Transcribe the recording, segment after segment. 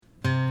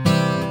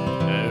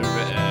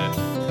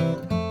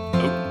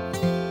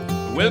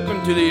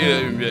welcome to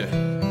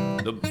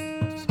the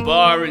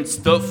bar and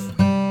stuff.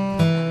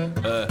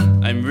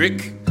 I'm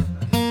Rick.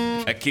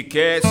 I kick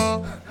ass.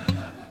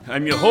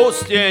 I'm your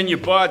host and your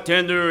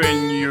bartender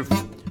and your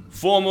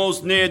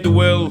foremost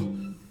ne'er-do-well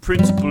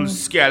principal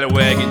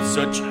scalawag and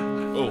such.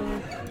 Oh,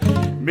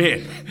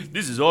 man,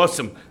 this is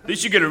awesome. They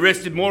should get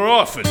arrested more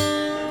often.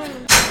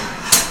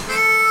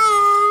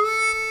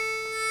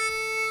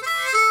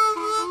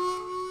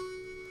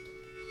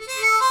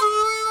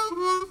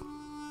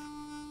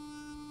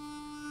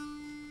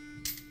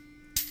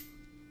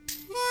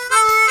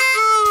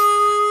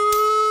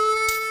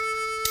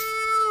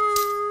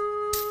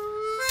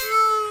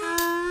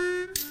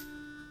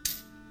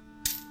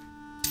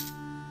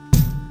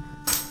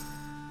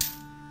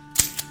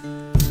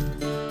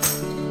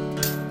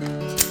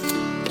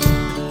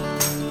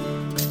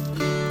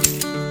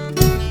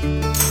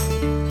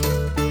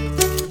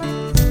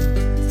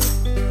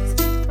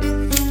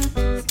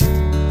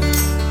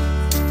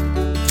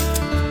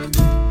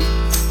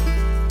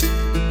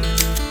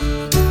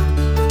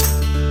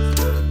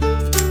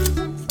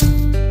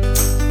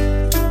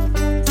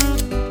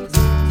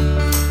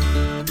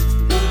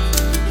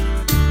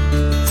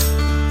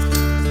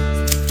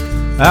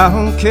 I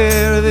don't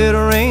care if it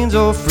rains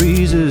or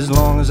freezes, as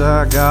long as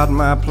I got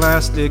my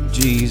plastic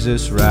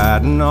Jesus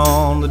riding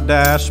on the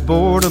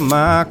dashboard of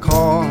my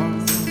car.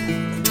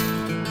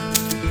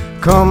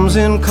 Comes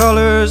in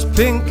colors,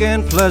 pink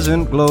and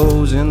pleasant,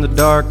 glows in the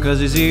dark 'cause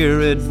he's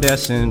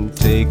iridescent.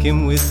 Take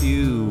him with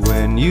you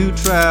when you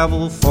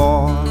travel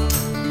far.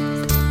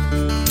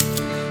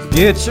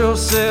 Get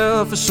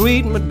yourself a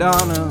sweet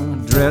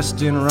Madonna,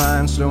 dressed in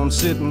rhinestone,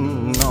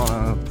 sitting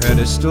on a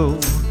pedestal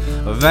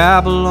of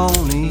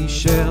abalone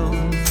shell.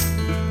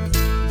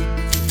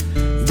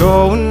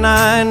 Going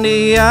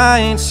 90, I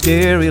ain't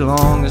scary,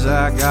 long as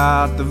I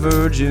got the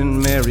Virgin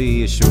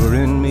Mary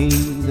assuring me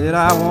that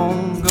I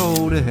won't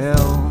go to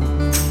hell.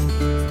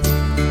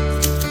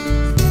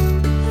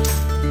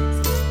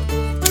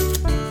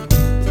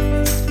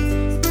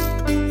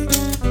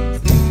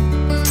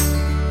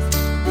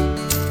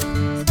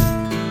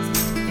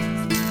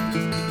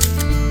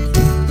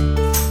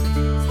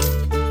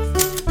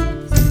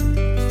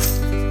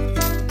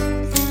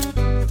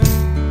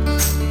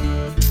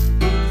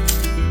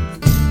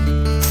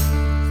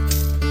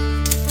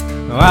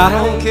 I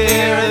don't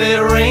care if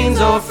it rains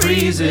or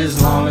freezes,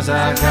 as long as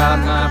I got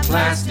my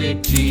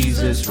plastic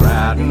Jesus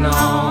riding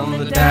on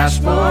the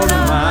dashboard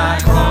of my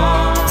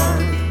car.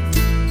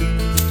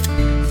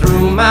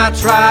 Through my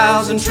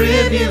trials and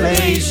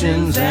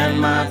tribulations and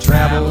my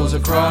travels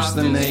across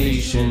the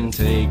nation,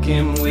 take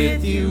him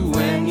with you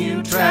when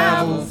you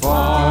travel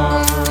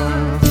far.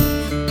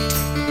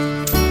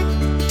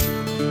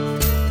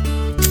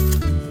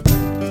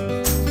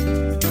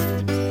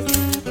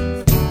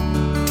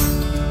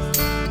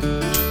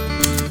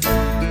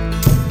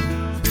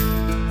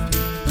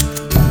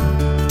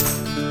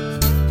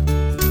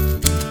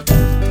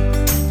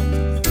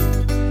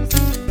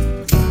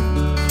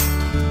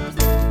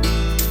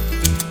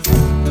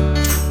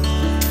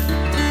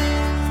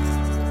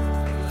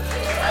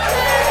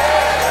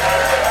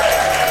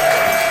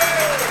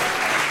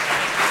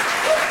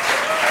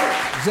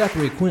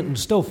 Zachary Quentin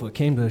Stouffer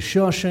came to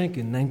Shawshank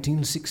in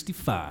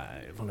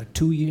 1965 on a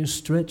 2-year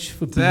stretch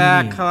for being...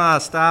 Zach, come on,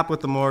 stop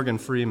with the Morgan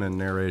Freeman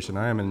narration.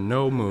 I am in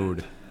no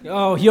mood.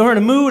 Oh, you're in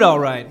a mood, all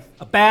right.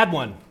 A bad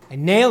one. I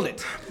nailed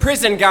it.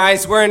 Prison,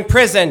 guys. We're in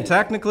prison.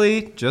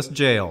 Technically, just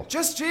jail.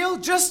 Just jail?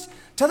 Just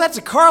tell that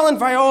to Carl and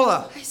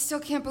Viola. I still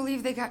can't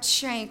believe they got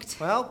shanked.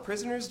 Well,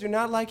 prisoners do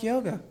not like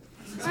yoga.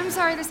 I'm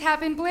sorry this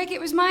happened, Blake. It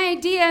was my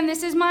idea, and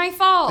this is my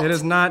fault. It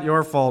is not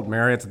your fault,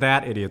 Mary. It's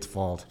that idiot's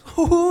fault.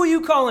 Who are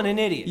you calling an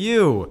idiot?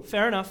 You.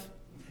 Fair enough.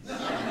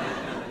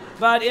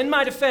 But in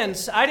my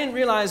defense, I didn't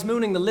realize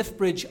mooning the lift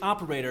bridge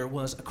operator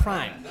was a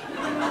crime.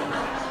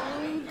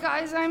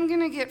 Guys, I'm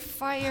gonna get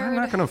fired. I'm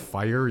not gonna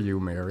fire you,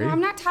 Mary. No, I'm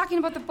not talking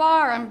about the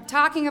bar. I'm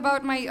talking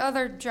about my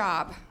other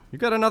job. You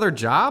got another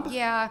job?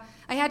 Yeah,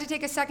 I had to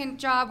take a second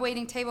job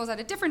waiting tables at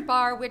a different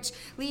bar, which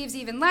leaves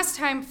even less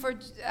time for...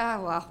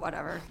 well,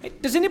 whatever. Hey,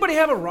 does anybody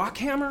have a rock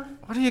hammer?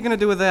 What are you going to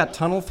do with that?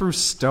 Tunnel through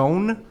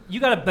stone? You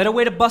got a better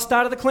way to bust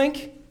out of the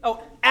clink?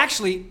 Oh,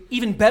 actually,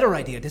 even better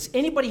idea. Does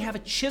anybody have a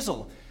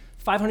chisel?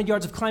 500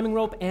 yards of climbing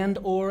rope and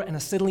or an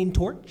acetylene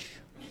torch?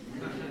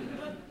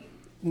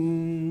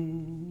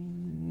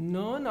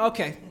 None?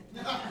 Okay.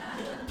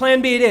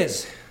 Plan B it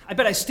is. I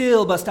bet I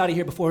still bust out of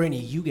here before any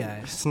of you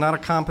guys. It's not a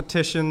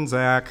competition,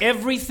 Zach.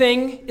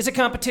 Everything is a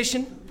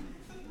competition.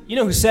 You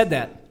know who said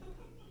that?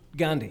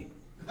 Gandhi.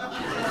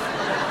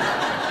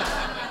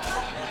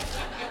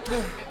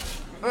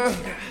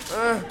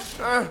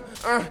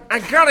 I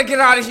gotta get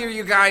out of here,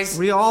 you guys.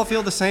 We all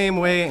feel the same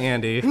way,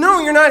 Andy. No,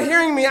 you're not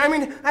hearing me. I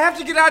mean, I have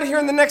to get out of here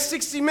in the next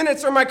 60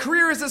 minutes or my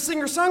career as a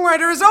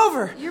singer-songwriter is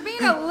over. You're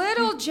being a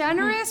little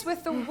generous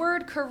with the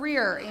word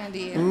career,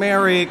 Andy.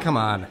 Mary, come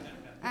on.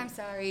 I'm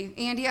sorry,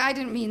 Andy. I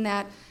didn't mean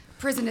that.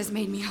 Prison has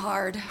made me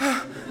hard.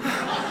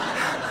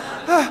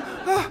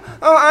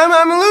 Oh,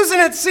 I'm losing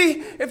it.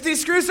 See, if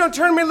these screws don't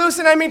turn me loose,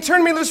 and I mean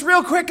turn me loose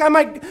real quick, I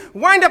might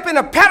wind up in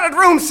a padded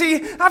room. See,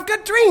 I've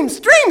got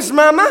dreams,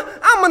 Mama.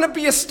 I'm gonna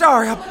be a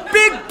star, a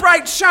big,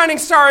 bright, shining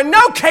star, and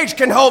no cage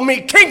can hold me.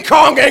 King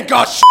Kong ain't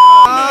got shit.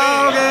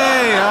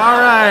 Okay,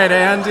 all right,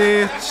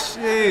 Andy.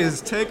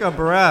 Jeez, take a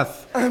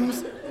breath.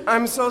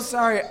 I'm so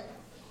sorry.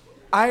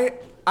 I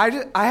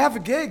have a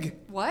gig.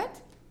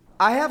 What?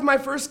 I have my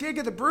first gig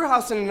at the brew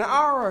house in an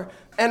hour,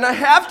 and I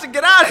have to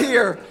get out of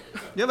here.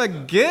 You have a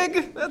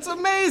gig? That's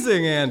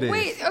amazing, Andy.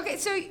 Wait, okay,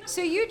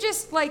 so you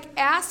just,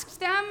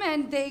 asked them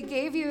and they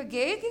gave you a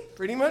gig?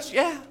 Pretty much,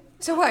 yeah.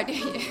 So what?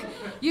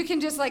 You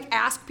can just,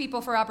 ask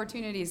people for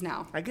opportunities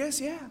now? I guess,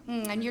 yeah.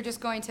 And you're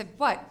just going to,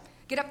 what?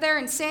 Get up there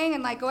and sing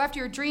and, go after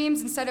your dreams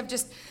instead of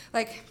just,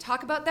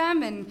 talk about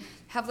them and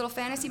have little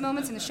fantasy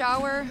moments in the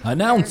shower?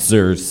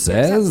 Announcer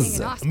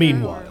says...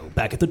 Meanwhile,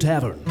 back at the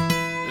tavern.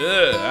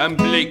 I'm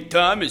Blake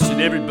Thomas, and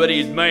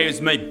everybody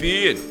admires my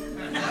beard.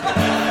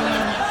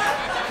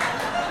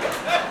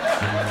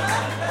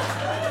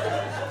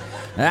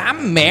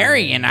 I'm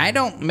Mary, and I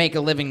don't make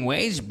a living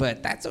wage,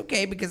 but that's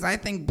okay because I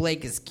think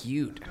Blake is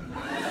cute.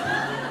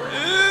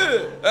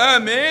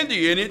 I'm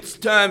Andy, and it's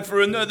time for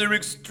another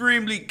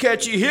extremely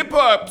catchy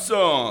hip-hop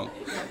song.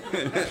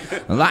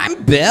 Well,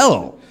 I'm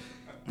Bill.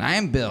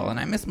 And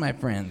I miss my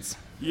friends.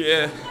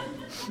 Yeah,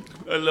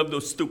 I love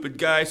those stupid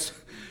guys.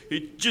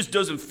 It just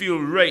doesn't feel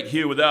right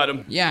here without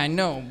them. Yeah, I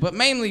know, but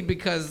mainly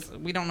because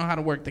we don't know how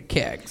to work the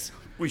kegs.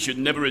 We should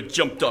never have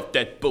jumped off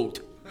that boat.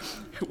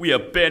 We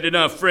abandoned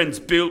our friends,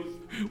 Bill.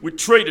 We're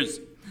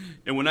traitors.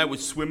 And when I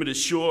was swimming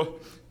ashore,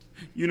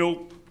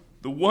 the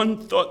one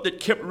thought that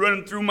kept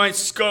running through my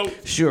skull.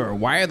 Sure,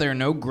 why are there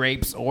no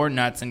grapes or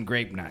nuts in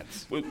grape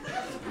nuts? Well,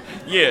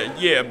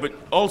 yeah, but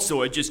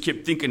also I just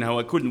kept thinking how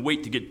I couldn't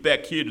wait to get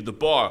back here to the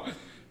bar.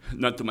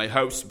 Not to my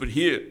house, but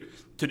here.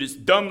 To this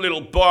dumb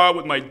little bar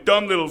with my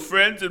dumb little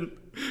friends and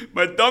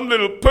my dumb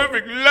little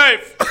perfect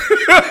life.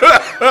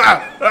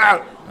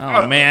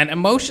 Oh, man,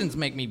 emotions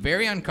make me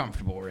very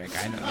uncomfortable, Rick,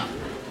 I know.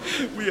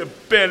 We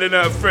abandoned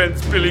our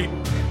friends, Billy.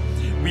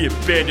 We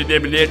abandoned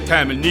them in their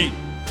time of need.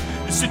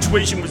 The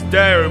situation was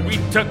dire, and we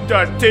tucked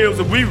our tails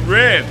and we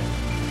ran.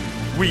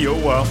 We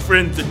owe our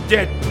friends a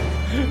debt,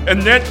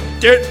 and that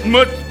debt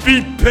must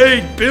be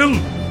paid, Bill.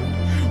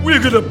 We're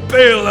gonna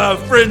bail our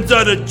friends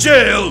out of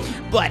jail.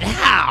 But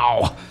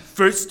how?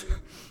 First,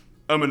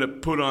 I'm gonna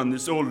put on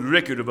this old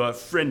record of our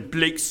friend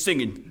Blake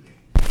singing.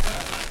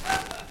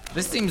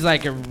 This seems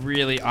like a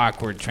really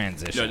awkward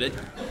transition.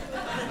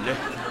 No,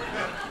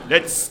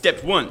 that's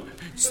step one.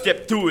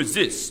 Step two is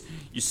this.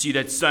 You see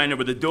that sign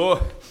over the door?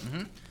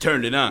 Mm-hmm.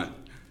 Turn it on.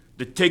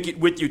 The Take It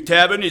With You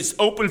Tavern is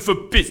open for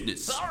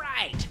business. All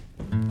right.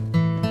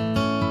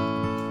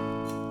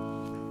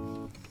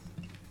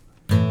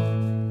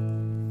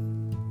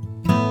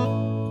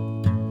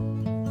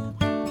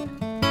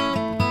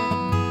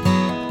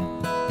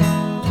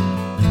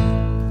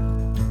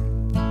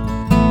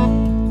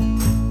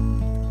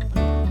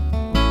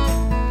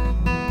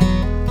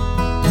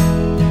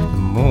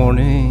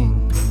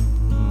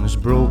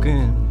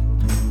 Broken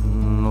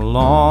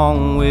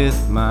along with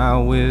my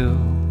will.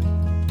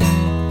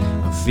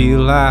 I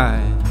feel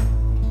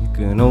like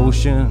an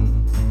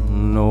ocean,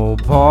 no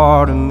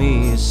part of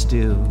me is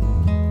still.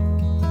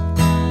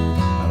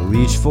 I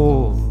reach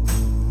for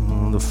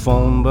the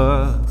phone,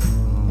 but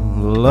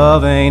the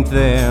love ain't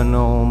there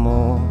no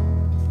more.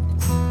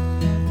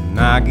 And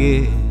I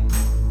get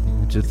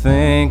to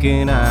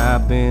thinking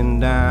I've been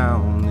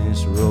down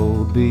this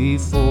road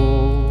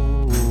before.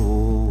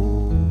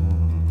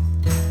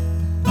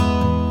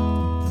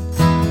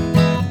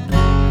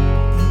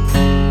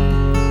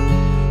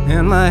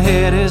 And my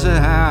head is a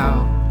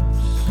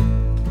house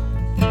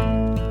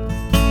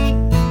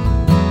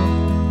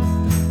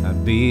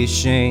I'd be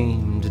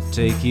ashamed to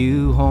take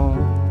you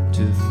home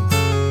to.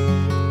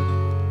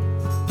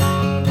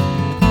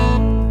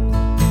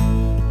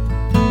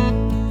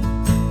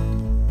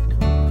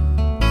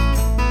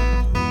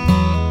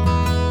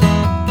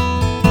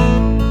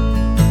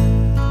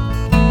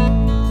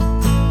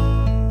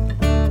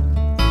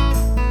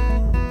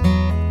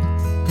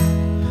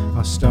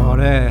 I start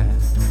at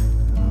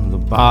the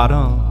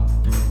bottom,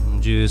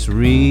 just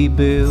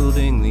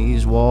rebuilding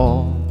these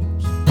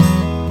walls.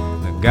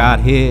 I got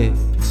hit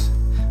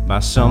by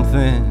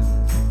something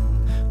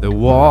the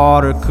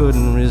water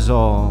couldn't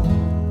resolve.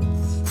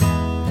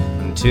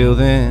 Until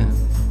then,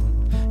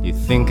 you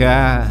think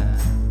I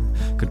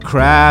could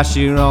crash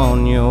here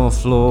on your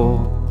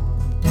floor.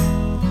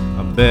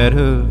 I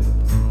better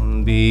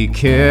be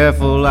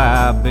careful,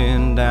 I've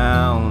been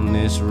down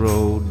this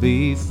road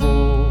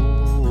before.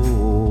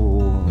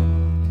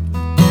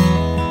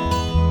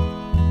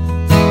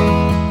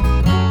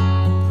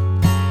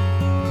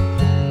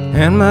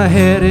 And my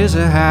head is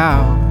a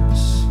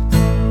house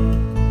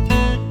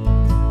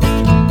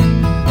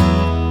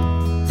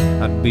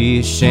I'd be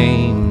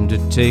ashamed to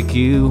take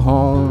you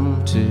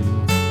home to.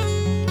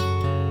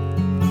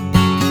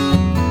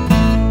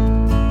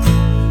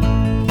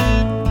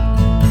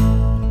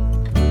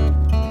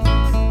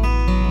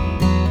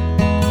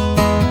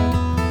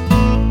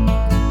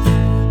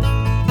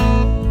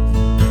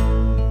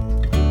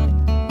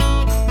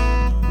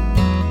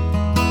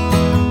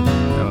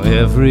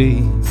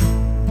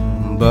 Everybody's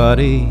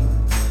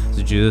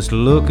just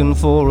looking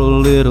for a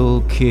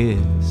little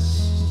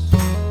kiss.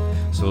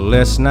 So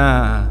let's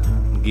not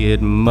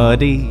get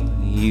muddy.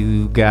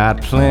 You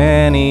got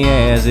plenty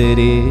as it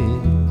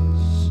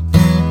is.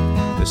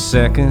 The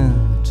second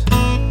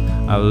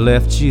I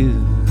left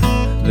you,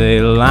 they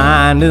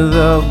lined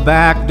the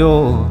back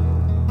door.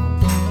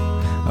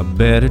 I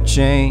better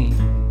change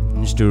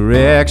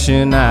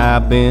direction.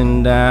 I've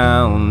been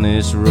down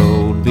this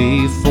road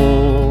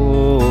before.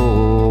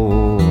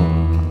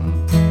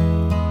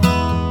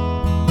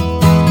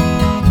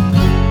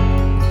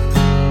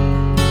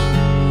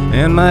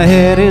 And my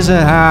head is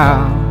a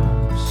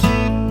house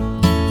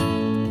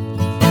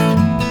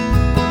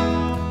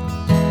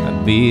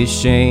I'd be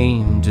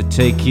ashamed to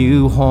take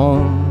you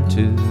home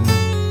to.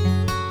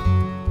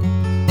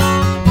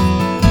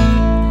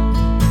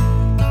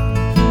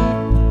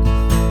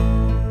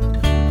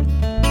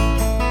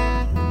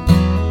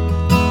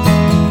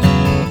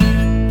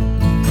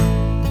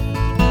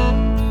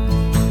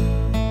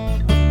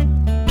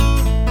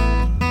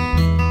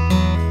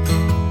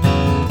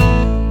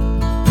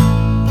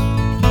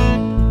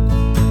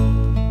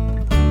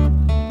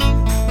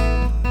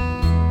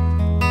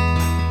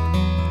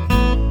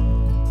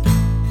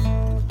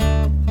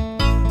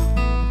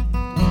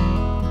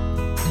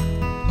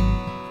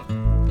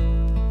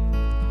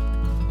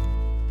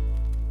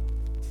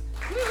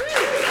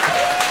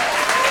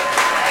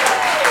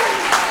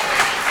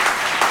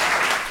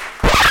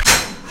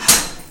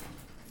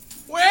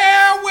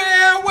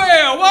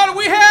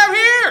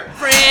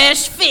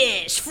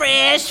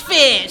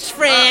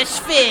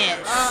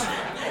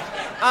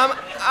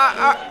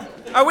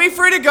 Are we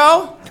free to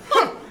go?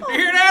 You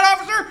hear that,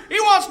 officer? He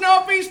wants to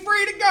know if he's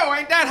free to go.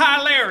 Ain't that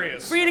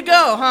hilarious? Free to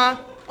go, huh?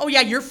 Oh,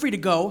 yeah, you're free to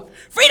go.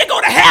 Free to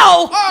go to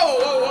hell!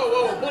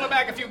 Whoa. Pull it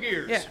back a few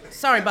gears. Yeah,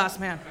 sorry, boss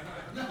man.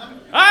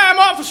 I'm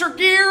Officer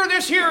Gear.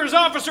 This here is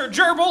Officer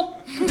Gerbil.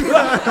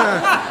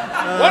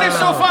 What is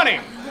so funny?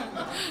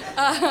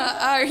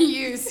 Are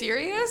you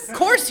serious? Of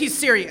course he's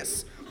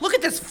serious. Look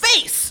at this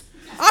face.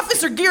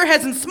 Officer Gear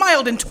hasn't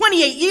smiled in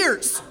 28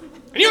 years.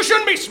 And you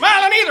shouldn't be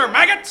smiling either,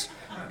 maggots.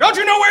 Don't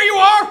you know where you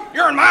are?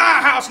 You're in my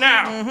house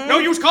now. Mm-hmm. No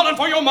use calling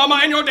for your mama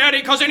and your daddy,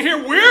 because in here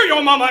we're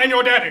your mama and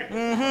your daddy.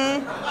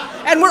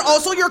 Mm-hmm. And we're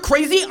also your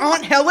crazy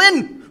Aunt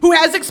Helen, who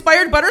has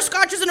expired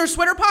butterscotches in her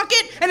sweater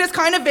pocket and is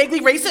kind of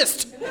vaguely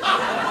racist.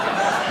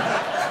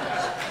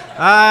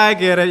 I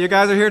get it. You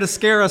guys are here to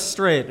scare us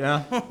straight,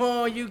 yeah?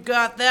 Oh, you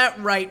got that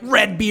right,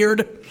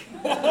 Redbeard.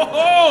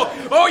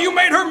 Oh, you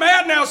made her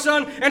mad now,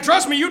 son. And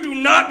trust me, you do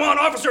not want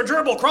Officer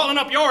Gerbil crawling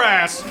up your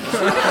ass.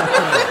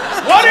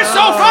 What is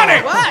so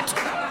funny? What?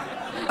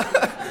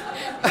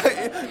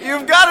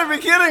 You've got to be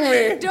kidding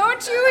me.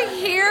 Don't you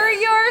hear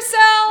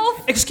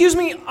yourself? Excuse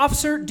me,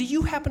 officer, do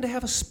you happen to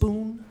have a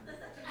spoon?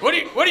 What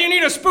do you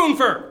need a spoon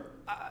for?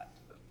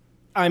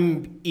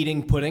 I'm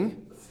eating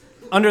pudding.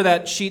 Under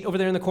that sheet over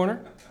there in the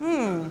corner.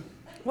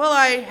 Well,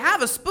 I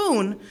have a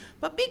spoon,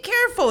 but be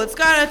careful. It's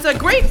a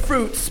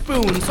grapefruit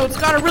spoon, so it's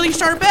got a really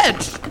sharp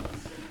edge.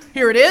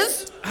 Here it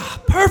is.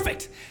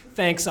 Perfect.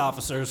 Thanks,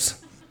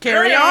 officers.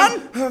 Carry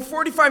on.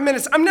 45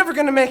 minutes. I'm never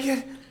going to make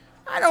it.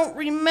 I don't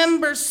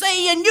remember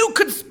saying you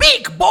could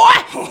speak, boy.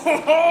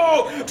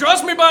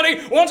 Trust me, buddy.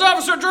 Once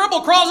Officer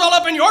Gerbil crawls all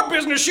up in your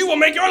business, she will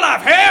make your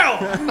life hell.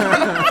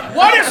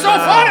 What is so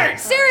funny?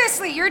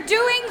 Seriously, you're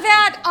doing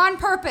that on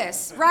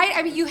purpose, right?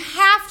 I mean, you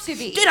have to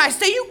be. Did I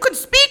say you could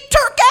speak,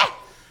 turkey?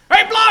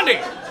 Hey, Blondie.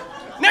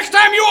 Next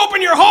time you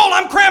open your hole,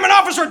 I'm cramming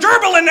Officer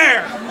Gerbil in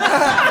there.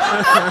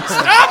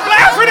 Stop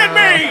laughing at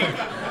me.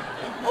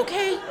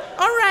 Okay.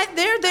 All right.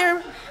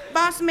 There.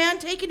 Boss man,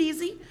 take it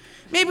easy.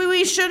 Maybe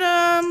we should,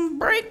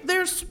 break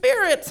their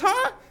spirits,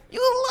 huh?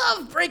 You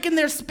love breaking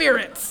their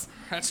spirits.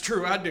 That's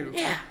true, I do.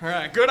 Yeah. All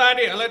right, good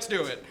idea. Let's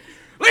do it.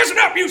 Listen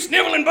up, you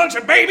sniveling bunch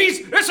of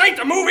babies. This ain't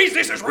the movies.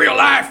 This is real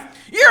life.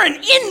 You're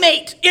an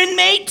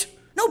inmate.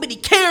 Nobody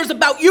cares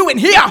about you in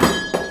here.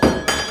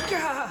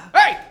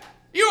 Hey,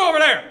 you over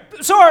there.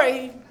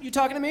 Sorry, you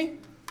talking to me?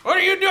 What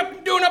are you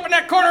doing up in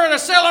that corner of the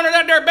cell under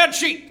that there bed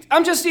sheet?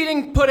 I'm just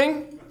eating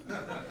pudding.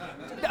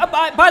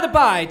 By the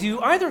by, do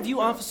either of you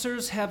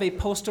officers have a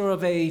poster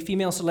of a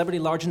female celebrity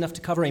large enough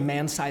to cover a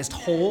man-sized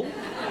hole?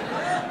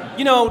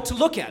 You know, to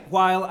look at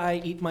while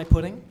I eat my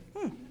pudding?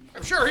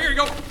 Sure, here you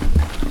go.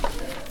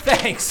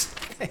 Thanks.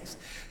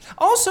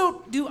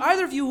 Also, do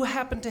either of you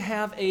happen to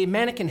have a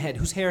mannequin head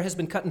whose hair has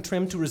been cut and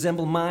trimmed to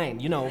resemble mine,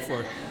 you know,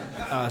 for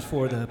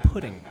the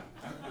pudding?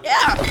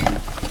 Yeah,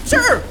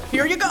 sure,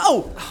 here you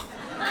go.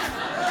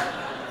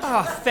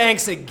 Oh,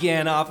 thanks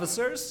again,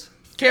 officers.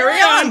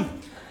 Carry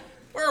on.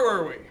 Where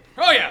were we?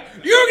 Oh, yeah.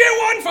 You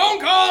get one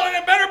phone call, and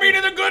it better be to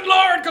the good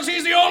Lord, because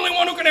he's the only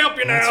one who can help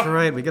you now. That's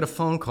right, we get a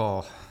phone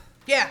call.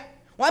 Yeah.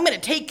 Well, I'm going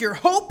to take your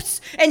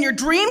hopes and your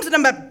dreams, and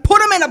I'm going to put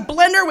them in a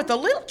blender with a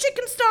little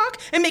chicken stock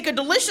and make a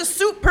delicious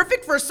soup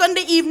perfect for a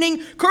Sunday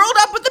evening, curled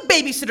up with the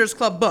Babysitter's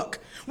Club book,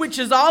 which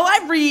is all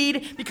I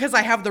read because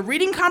I have the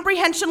reading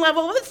comprehension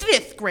level of a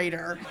 5th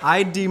grader.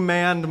 I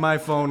demand my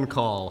phone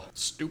call.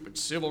 Stupid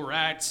civil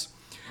rights.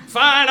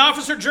 Fine,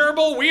 Officer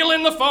Gerbil, wheel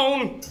in the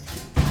phone.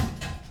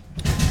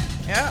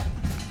 Yeah.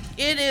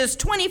 It is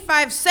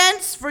 25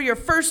 cents for your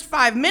first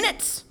 5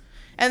 minutes,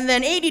 and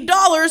then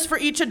 $80 for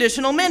each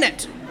additional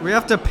minute. We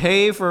have to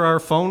pay for our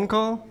phone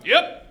call?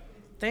 Yep.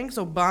 Thanks,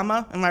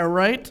 Obama. Am I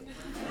right?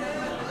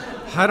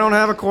 I don't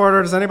have a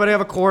quarter. Does anybody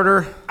have a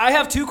quarter? I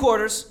have 2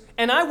 quarters,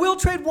 and I will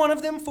trade one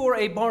of them for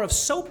a bar of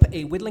soap,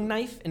 a whittling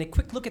knife, and a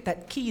quick look at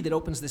that key that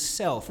opens this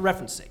cell, for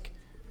reference sake.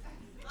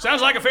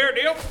 Sounds like a fair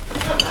deal.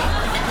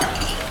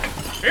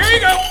 Here you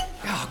go.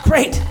 Oh,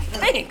 great.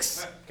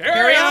 Thanks.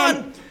 Carry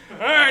on.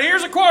 All right,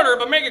 here's a quarter,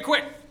 but make it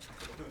quick.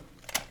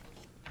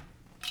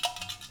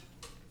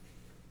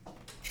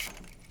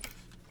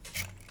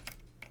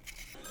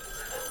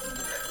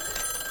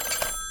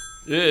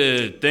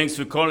 Thanks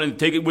for calling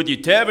Take It With You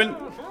Tavern.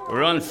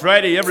 Where on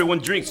Friday everyone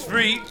drinks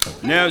free.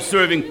 Now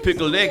serving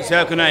pickled eggs.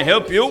 How can I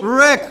help you?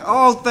 Rick!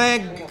 Oh,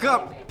 thank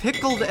God.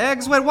 Pickled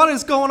eggs? Wait, what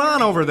is going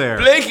on over there?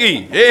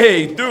 Blakey!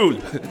 Hey,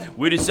 dude.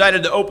 We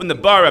decided to open the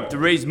bar up to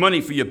raise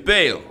money for your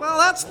bail. Well,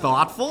 that's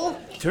thoughtful.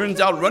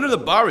 Turns out running the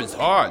bar is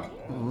hard.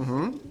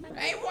 Mm-hmm.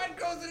 Hey, what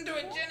goes into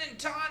a gin and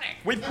tonic?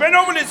 We've been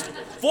over this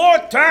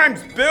 4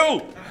 times,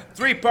 Bill.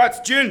 3 parts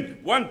gin,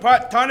 1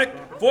 part tonic,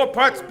 4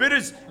 parts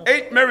bitters,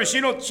 8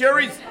 maraschino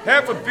cherries,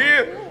 half a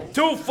beer,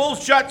 2 full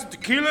shots of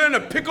tequila, and a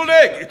pickled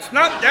egg. It's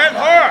not that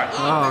hard.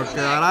 Oh,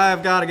 God,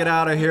 I've got to get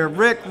out of here.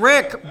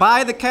 Rick,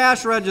 by the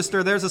cash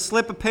register, there's a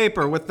slip of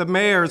paper with the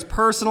mayor's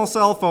personal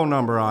cell phone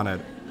number on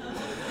it.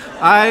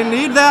 I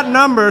need that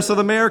number so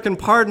the mayor can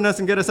pardon us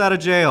and get us out of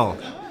jail.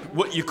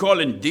 What you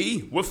calling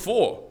D? What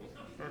for?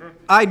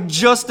 I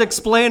just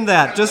explained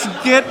that. Just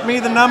get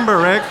me the number,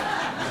 Rick.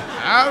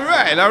 All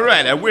right,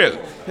 I will.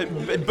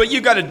 But you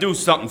gotta do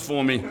something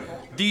for me.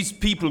 These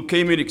people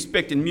came in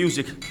expecting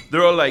music.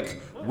 They're all like,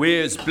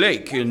 where's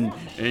Blake? And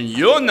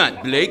you're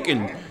not Blake,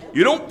 and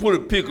you don't put a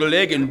pickled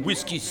egg in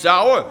whiskey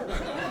sour.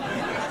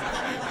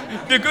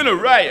 They're gonna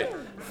riot.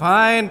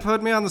 Fine,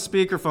 put me on the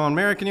speakerphone.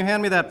 Mary, can you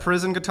hand me that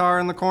prison guitar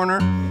in the corner?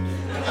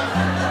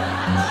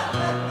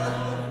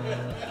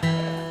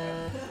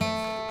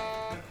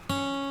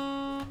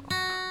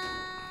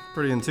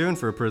 Pretty in tune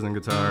for a prison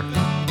guitar.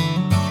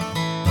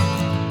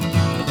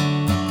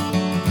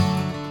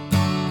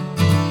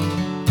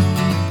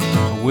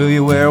 Will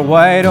you wear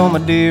white, oh my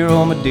dear,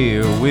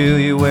 will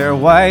you wear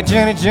white,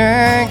 Jenny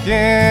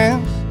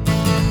Jenkins?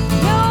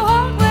 No,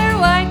 won't wear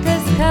white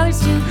cause the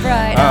color's too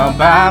bright. I'll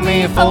buy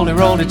me a foldy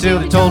rolled till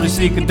they told you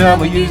seek a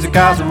double, use a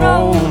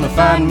casserole to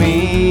find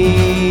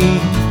me.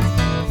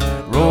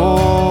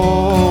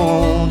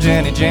 Roll,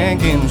 Jenny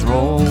Jenkins,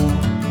 roll.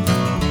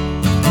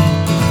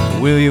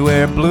 Will you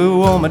wear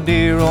blue, oh my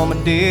dear,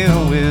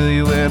 will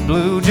you wear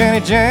blue, Jenny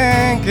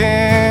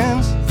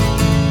Jenkins?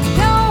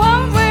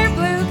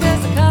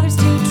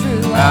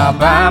 I'll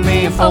buy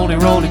me a foldy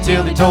rolled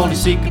till they told you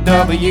seek a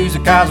double, use a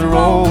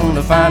casserole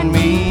to find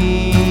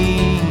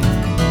me.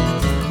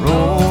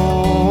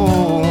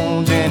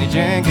 Roll, Jenny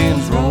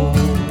Jenkins, roll.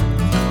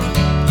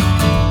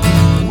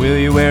 Will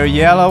you wear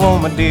yellow, oh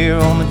my dear,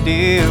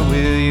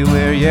 will you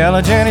wear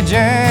yellow, Jenny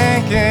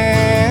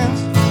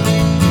Jenkins?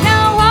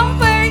 No, I won't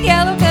wear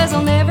yellow cause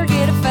I'll never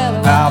get a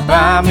fellow. I'll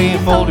buy me a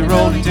foldy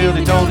rolled till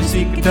they told you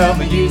seek a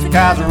double, use a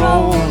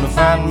casserole to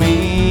find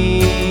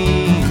me.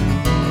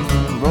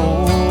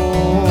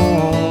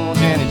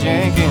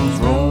 Jenkins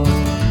roll.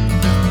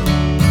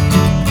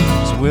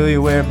 So will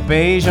you wear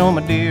beige, oh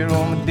my dear,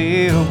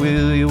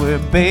 will you wear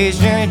beige,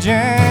 Jenny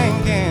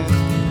Jenkins?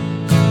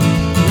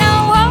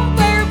 No, I won't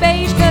wear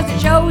beige cause it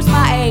shows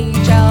my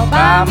age. I'll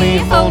buy me a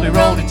foldy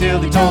rolled till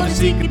they told you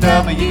seek a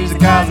double, use a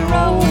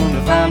casserole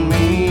to find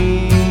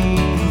me.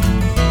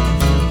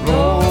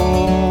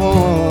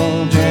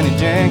 Roll, Jenny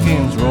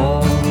Jenkins,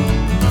 roll.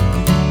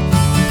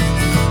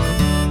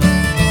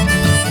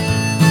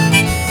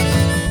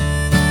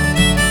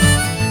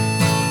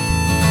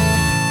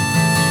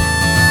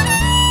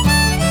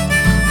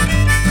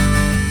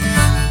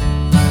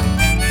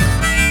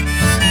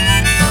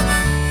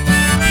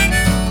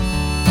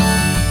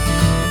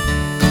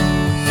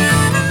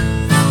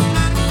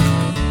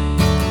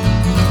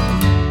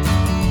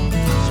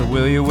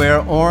 Will you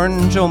wear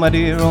orange, oh my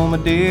dear,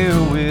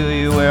 will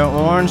you wear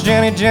orange,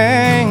 Jenny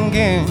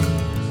Jenkins?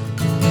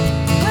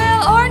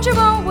 Well, orange I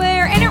won't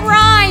wear, and it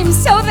rhymes,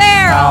 so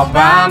there. I'll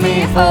buy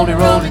me a foldy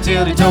rolled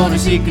till they told you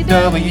seek a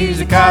double,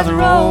 use a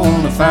casserole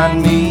to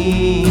find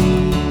me.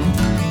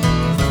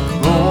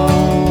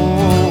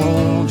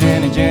 Roll,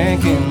 Jenny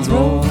Jenkins,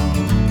 roll.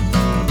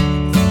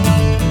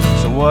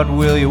 So what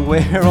will you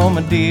wear, oh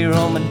my dear,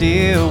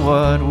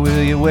 what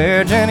will you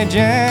wear, Jenny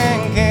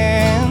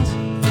Jenkins?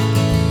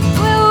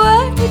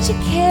 Would you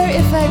care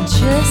if I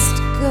just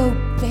go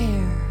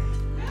bare?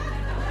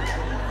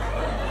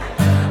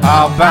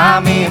 I'll buy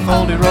me a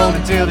foldy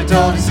rolled till they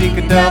told you seek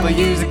a double,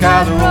 use a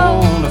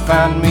casserole to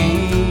find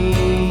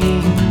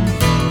me.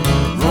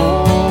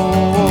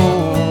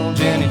 Roll,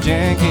 Jenny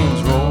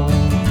Jenkins, roll.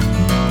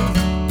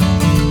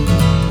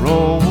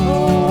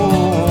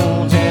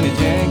 Roll, Jenny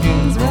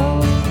Jenkins,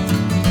 roll.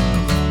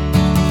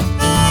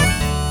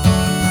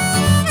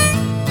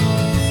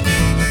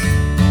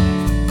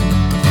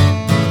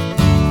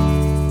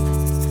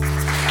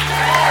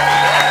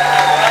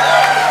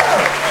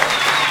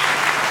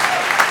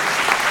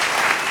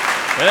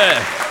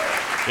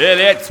 Yeah,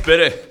 that's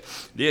better.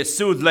 They're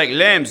soothed like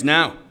lambs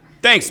now.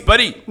 Thanks,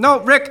 buddy. No,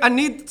 Rick, I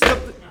need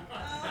something.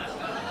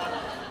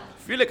 I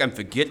feel like I'm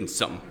forgetting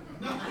something.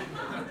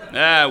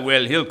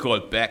 Well, he'll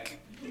call back.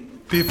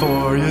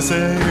 Before you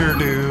say or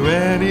do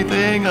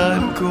anything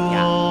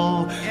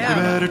uncool, you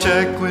better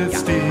check with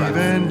Steve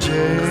and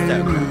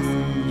Jamie.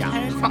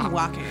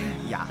 Walking.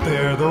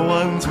 They're the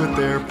ones with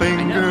their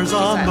fingers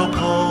on the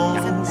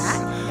pulse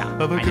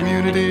of a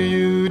community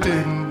you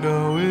didn't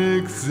know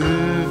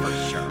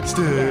existed.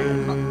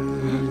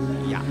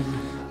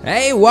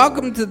 Hey,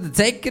 welcome to the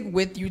Take It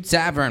With You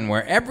Tavern,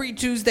 where every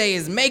Tuesday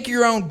is make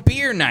your own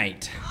beer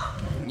night.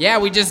 Yeah,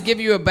 we just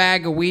give you a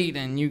bag of wheat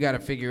and you gotta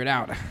figure it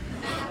out.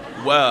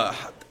 Well,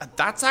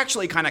 that's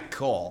actually kind of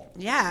cool.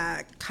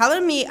 Yeah,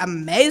 color me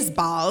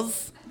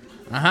amazeballs.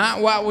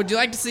 Well, would you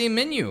like to see a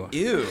menu?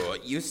 Ew,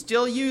 you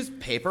still use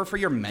paper for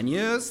your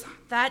menus?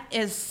 That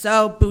is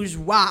so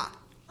bourgeois.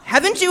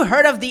 Haven't you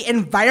heard of the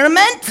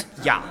environment?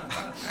 Yeah.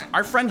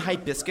 Our friend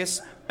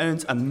Hibiscus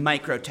owns a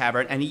micro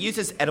tavern, and he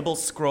uses edible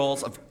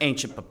scrolls of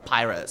ancient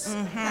papyrus.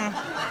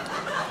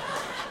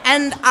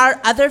 And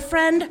our other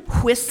friend,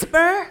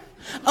 Whisper,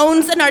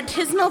 owns an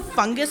artisanal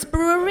fungus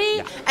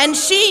brewery, and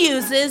she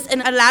uses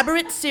an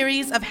elaborate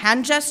series of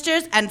hand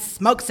gestures and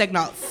smoke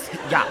signals.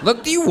 Yeah.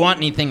 Look, do you want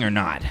anything or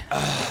not?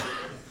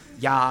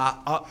 Yeah,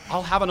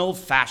 I'll have an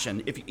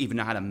old-fashioned, if you even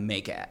know how to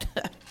make it.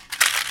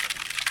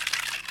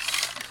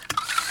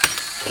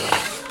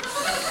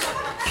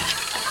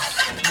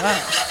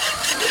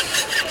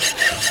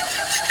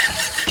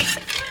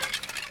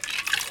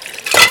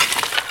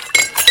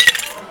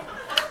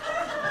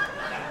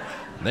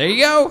 There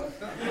you go.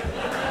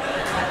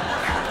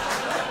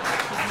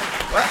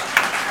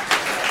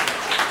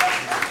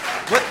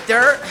 What?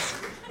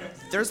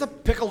 There's a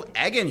pickled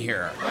egg in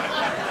here.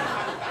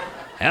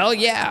 Hell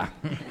yeah.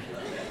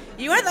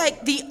 You are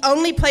like the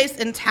only place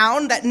in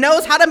town that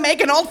knows how to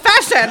make an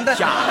old-fashioned.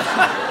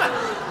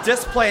 Yeah.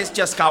 This place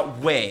just got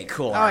way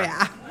cooler. Oh,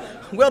 yeah.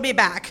 We'll be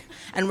back,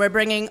 and we're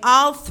bringing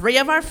all three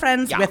of our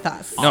friends with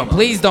us. No,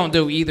 please don't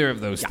do either of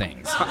those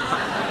things.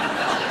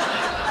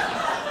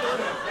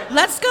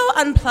 Let's go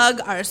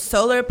unplug our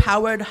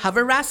solar-powered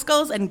hover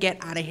rascals and get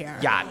out of here.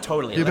 Yeah,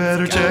 totally. You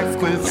better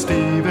check with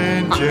Steve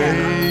and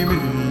Jamie.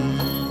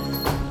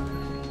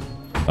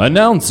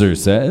 Announcer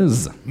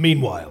says.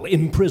 Meanwhile,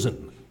 in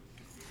prison.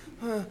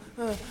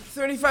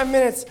 35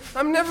 minutes.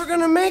 I'm never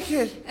gonna make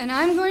it. And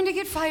I'm going to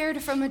get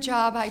fired from a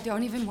job I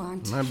don't even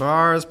want. My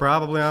bar is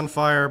probably on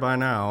fire by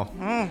now.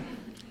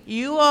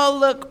 You all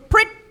look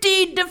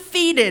pretty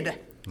defeated.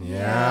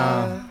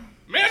 Yeah.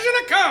 Mission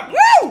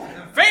accomplished. Woo!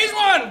 Phase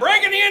 1,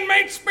 breaking the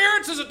inmates'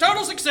 spirits is a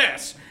total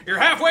success. You're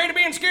halfway to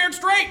being scared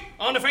straight.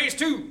 On to Phase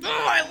 2.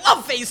 Oh, I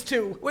love Phase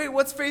 2. Wait,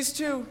 what's phase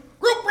 2?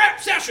 Group rap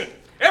session.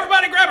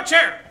 Everybody grab a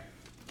chair.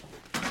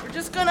 We're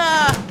just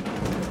gonna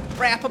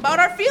rap about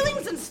our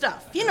feelings and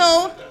stuff. You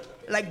know,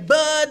 like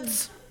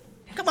buds.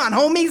 Come on,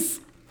 homies.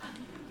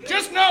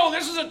 Just know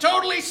this is a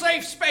totally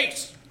safe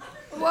space.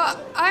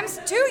 Well,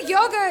 two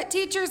yoga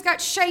teachers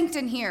got shanked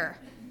in here.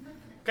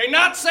 Okay,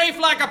 not safe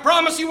like I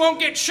promise you won't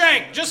get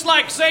shanked, just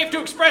like safe to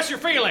express your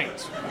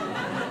feelings.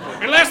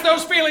 Unless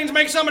those feelings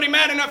make somebody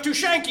mad enough to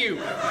shank you.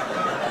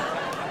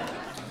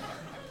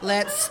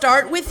 Let's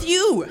start with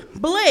you,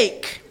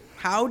 Blake.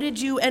 How did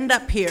you end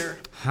up here?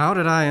 How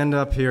did I end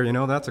up here? You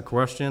know, that's a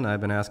question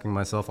I've been asking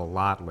myself a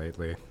lot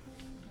lately.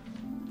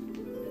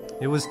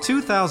 It was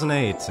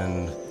 2008,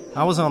 and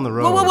I was on the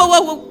road.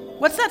 Whoa.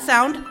 What's that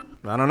sound?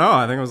 I don't know.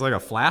 I think it was like a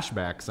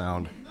flashback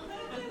sound.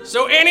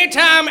 So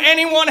anytime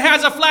anyone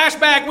has a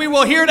flashback, we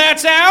will hear that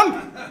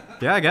sound?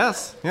 Yeah, I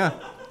guess. Yeah.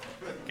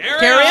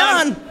 Carry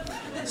on.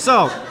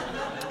 So,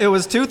 it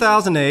was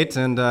 2008,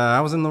 and I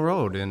was in the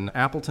road in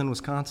Appleton,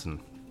 Wisconsin.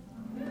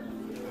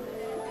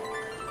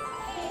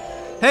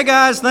 Hey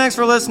guys, thanks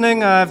for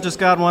listening. I've just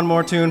got one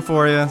more tune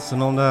for you. It's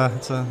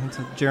a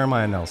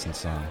Jeremiah Nelson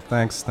song.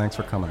 Thanks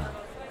for coming out.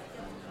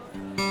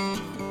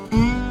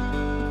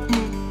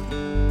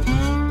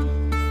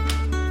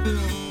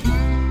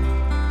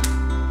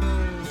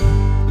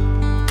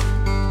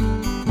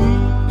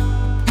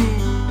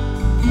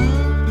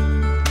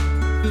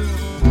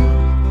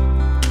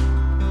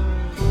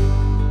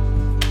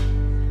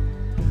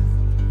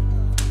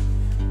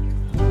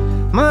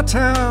 My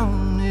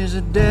town is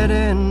a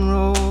dead-end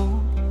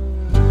road,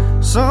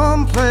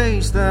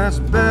 someplace that's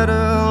better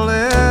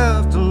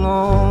left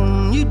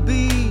alone. You'd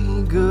be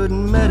good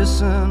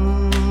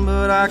medicine,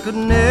 but I could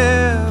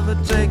never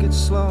take it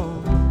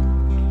slow.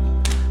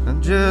 I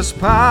just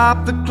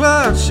pop the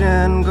clutch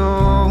and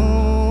go,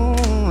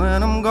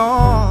 and I'm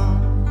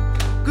gone.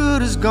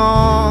 Good as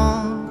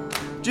gone,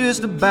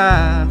 just a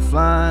bat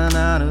flying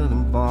out of the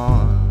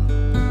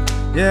barn.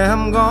 Yeah,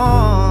 I'm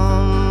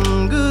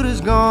gone, good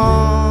as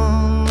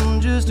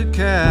gone, just a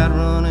cat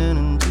running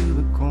into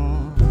the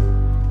corn.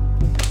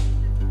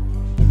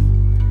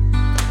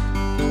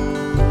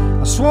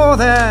 I swore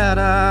that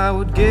I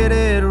would get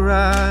it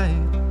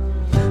right,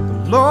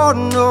 but Lord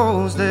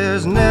knows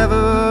there's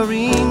never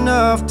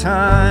enough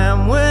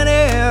time.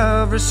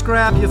 Whenever every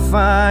scrap you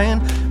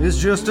find is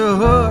just a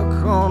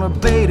hook on a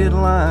baited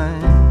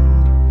line.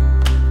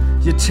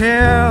 You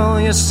tell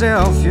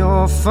yourself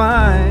you're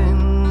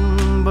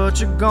fine,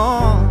 but you're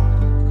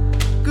gone,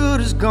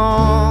 good as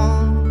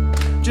gone,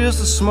 just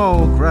the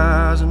smoke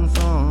rising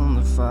from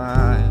the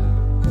fire.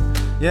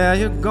 Yeah,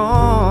 you're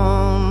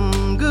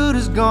gone, good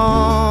as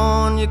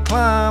gone, you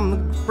climb the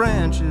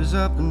branches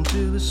up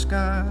into the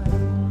sky.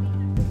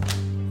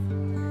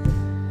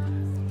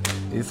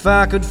 If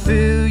I could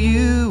fill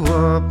you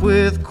up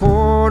with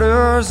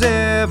quarters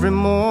every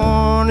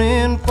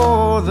morning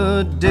for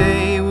the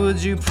day,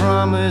 would you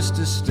promise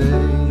to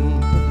stay?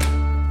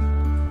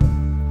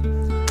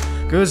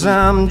 'Cause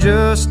I'm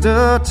just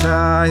a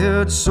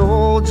tired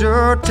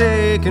soldier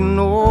taking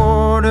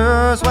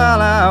orders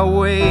while I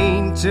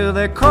wait till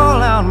they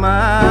call out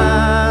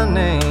my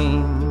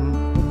name.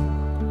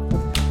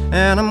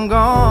 And I'm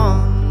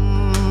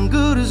gone,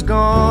 good as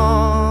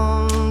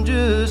gone,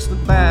 just the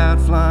bat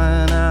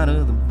flying out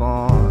of the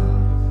barn.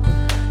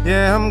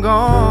 Yeah, I'm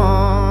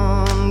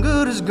gone,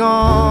 good as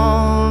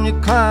gone, you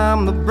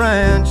climb the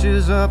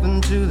branches up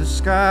into the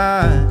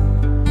sky.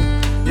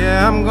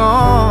 Yeah, I'm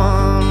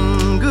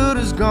gone, good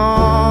as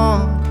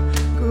gone,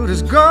 good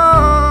as gone.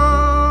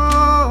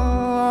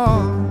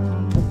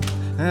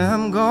 Yeah,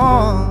 I'm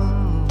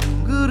gone,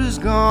 good as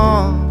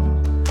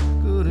gone,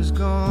 good as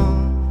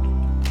gone.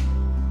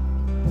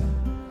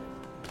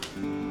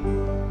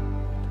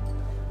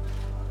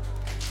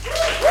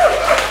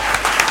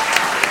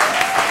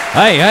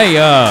 Hey,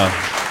 that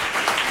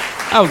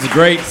was a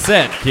great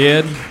set,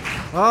 kid.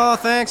 Oh,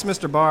 thanks,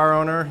 Mr. Bar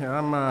Owner.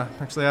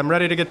 I'm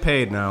ready to get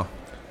paid now.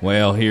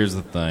 Well, here's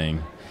the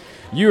thing.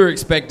 You were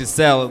expected to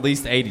sell at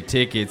least 80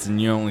 tickets, and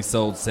you only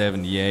sold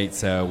 78,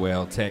 so,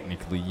 well,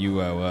 technically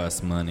you owe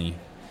us money.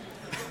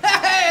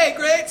 Hey,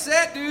 great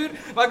set, dude.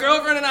 My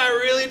girlfriend and I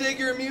really dig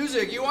your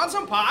music. You want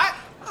some pot?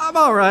 I'm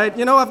all right.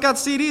 You know, I've got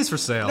CDs for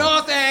sale.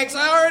 No, thanks.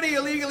 I already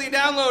illegally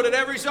downloaded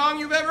every song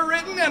you've ever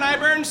written, and I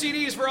burn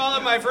CDs for all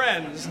of my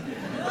friends.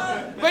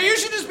 But you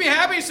should just be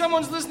happy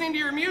someone's listening to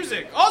your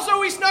music. Also,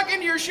 we snuck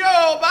into your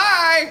show.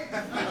 Bye.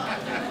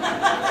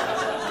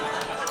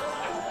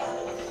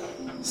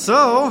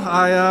 So,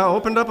 I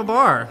opened up a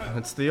bar.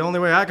 It's the only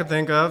way I could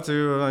think of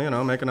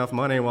to, make enough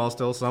money while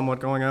still somewhat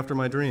going after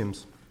my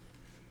dreams.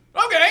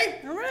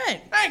 Okay. All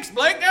right. Thanks,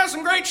 Blake. That was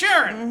some great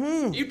sharing.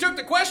 Mm-hmm. You took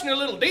the question a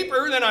little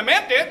deeper than I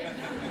meant it.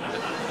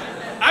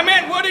 I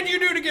meant, what did you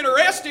do to get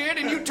arrested?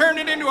 And you turned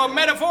it into a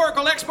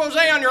metaphorical expose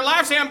on your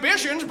life's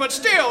ambitions, but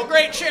still,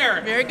 great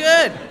sharing. Very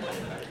good.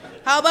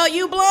 How about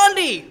you,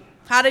 Blondie?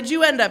 How did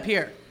you end up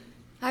here?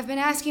 I've been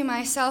asking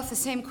myself the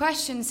same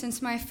question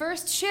since my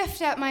first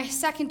shift at my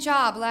second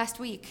job last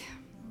week.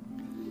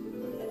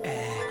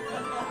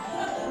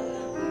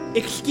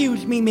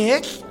 Excuse me,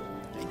 miss?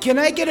 Can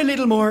I get a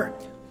little more...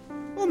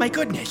 Oh, my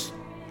goodness.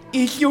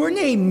 Is your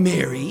name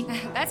Mary?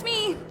 That's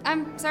me.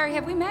 I'm sorry,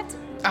 have we met?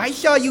 I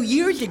saw you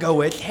years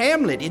ago as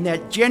Hamlet in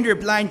that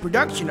gender-blind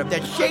production of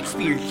that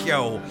Shakespeare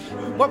show.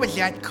 What was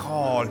that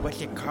called?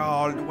 What's it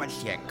called?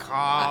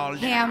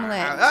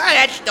 Hamlet.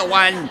 That's the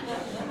one.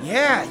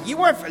 Yeah, you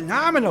were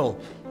phenomenal.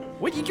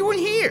 What are you doing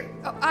here?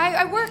 Oh,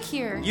 I work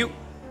here. You...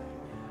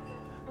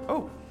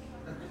 Oh.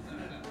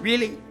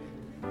 Really?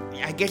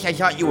 I guess I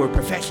thought you were a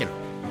professional.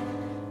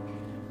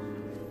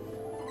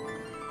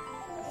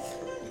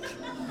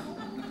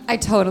 I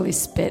totally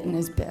spit in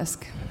his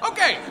bisque.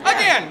 Okay,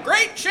 again,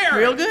 great sharing.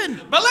 Real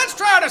good. But let's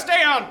try to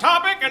stay on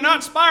topic and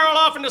not spiral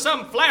off into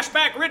some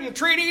flashback-ridden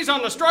treatise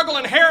on the struggle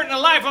inherent in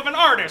the life of an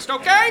artist,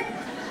 okay?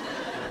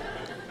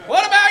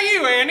 What about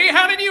you, Andy?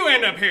 How did you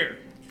end up here?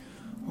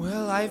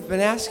 Well, I've been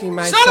asking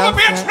myself... Son of a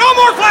bitch! No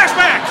more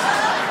flashbacks!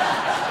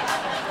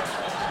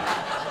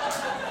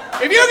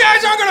 If you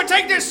guys aren't going to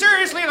take this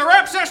seriously, the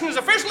rap session is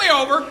officially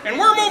over, and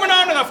we're moving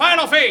on to the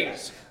final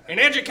phase, in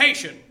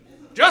education.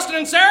 Justin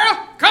and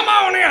Sarah, come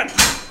on in!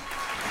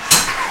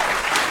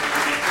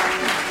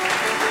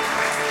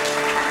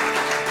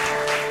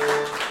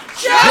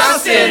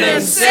 Justin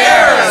and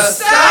Sarah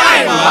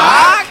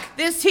Steinbach!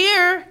 This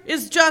here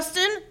is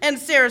Justin and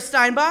Sarah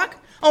Steinbach,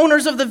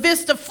 owners of the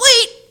Vista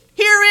Fleet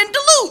here in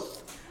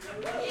Duluth.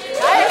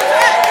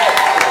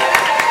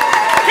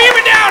 Keep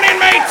it down,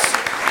 inmates!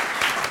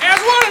 As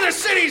one of the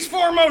city's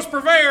foremost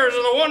purveyors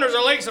of the wonders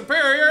of Lake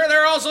Superior,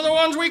 they're also the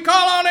ones we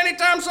call on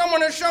anytime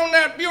someone has shown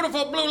that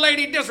beautiful blue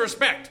lady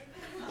disrespect.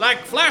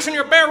 Like flashing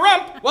your bare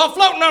rump while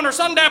floating on her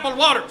sun-dappled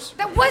waters.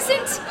 That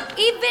wasn't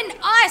even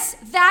us.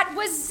 That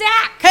was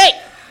Zach.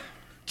 Hey!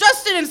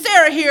 Justin and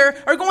Sarah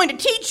here are going to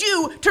teach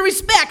you to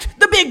respect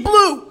the big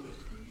blue.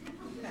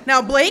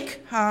 Now,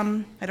 Blake,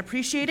 I'd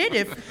appreciate it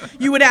if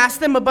you would ask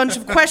them a bunch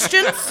of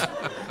questions,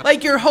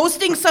 like you're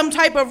hosting some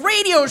type of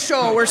radio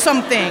show or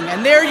something,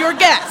 and they're your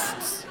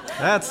guests.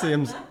 That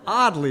seems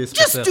oddly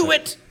specific. Just do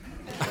it.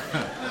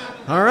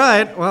 All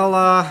right. Well,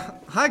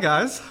 hi,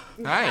 guys.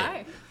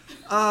 Hi.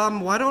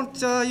 Why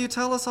don't you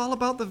tell us all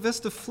about the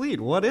Vista Fleet?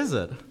 What is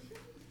it?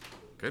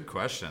 Good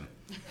question.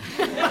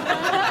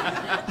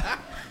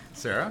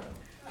 Sarah?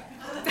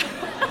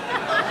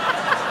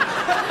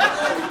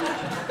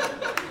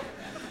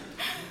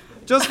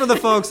 just for the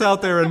folks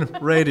out there in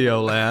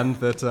Radio Land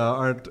that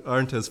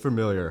aren't as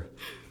familiar.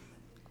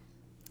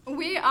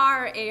 We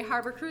are a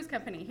harbor cruise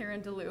company here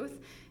in Duluth,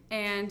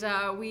 and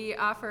we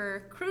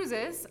offer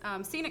cruises,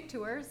 scenic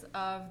tours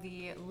of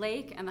the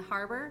lake and the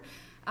harbor.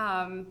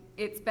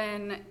 It's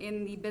been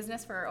in the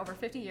business for over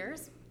 50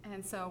 years,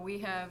 and so we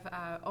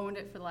have owned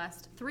it for the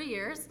last 3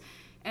 years,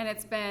 and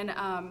it's been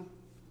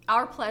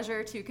our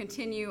pleasure to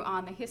continue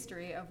on the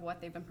history of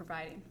what they've been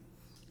providing.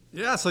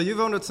 Yeah, so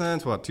you've owned it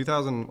since,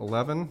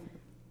 2011?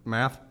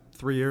 Math,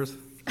 3 years?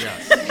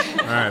 Yes.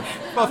 All right.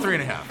 About 3.5,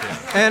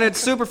 yeah. And it's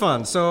super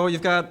fun. So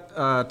you've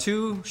got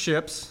 2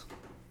 ships.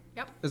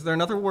 Yep. Is there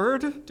another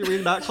word? Do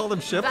we not call them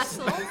ships?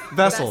 Vessels.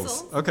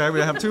 Vessels. Okay, we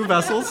have 2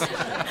 vessels.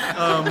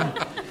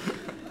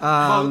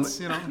 Boats,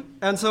 you know.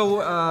 And so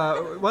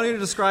why don't you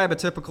describe a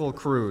typical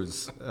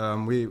cruise?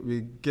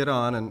 We get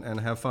on and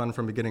have fun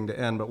from beginning to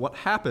end, but what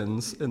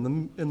happens in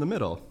the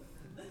middle?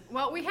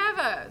 Well, we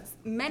have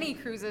many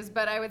cruises,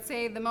 but I would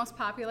say the most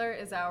popular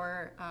is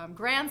our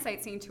Grand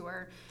Sightseeing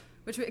Tour,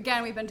 which,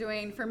 again, we've been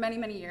doing for many,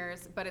 many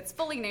years, but it's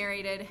fully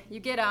narrated. You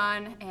get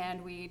on, and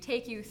we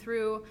take you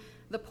through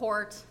the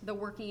port, the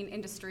working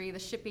industry, the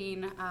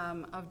shipping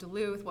of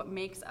Duluth, what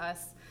makes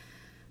us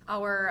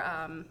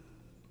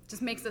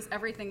just makes us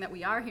everything that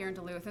we are here in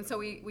Duluth. And so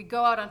we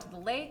go out onto the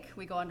lake,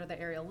 we go under the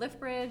aerial lift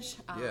bridge.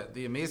 Yeah,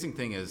 the amazing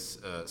thing is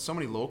so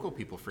many local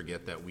people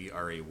forget that we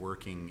are a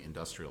working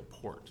industrial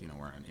port. You know,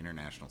 we're an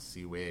international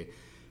seaway.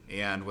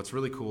 And what's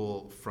really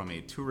cool from a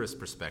tourist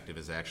perspective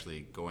is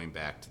actually going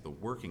back to the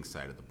working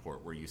side of the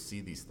port, where you see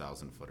these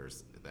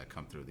 1,000-footers that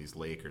come through, these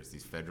Lakers,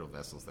 these federal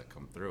vessels that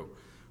come through,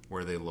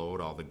 where they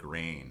load all the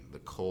grain, the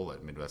coal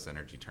at Midwest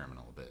Energy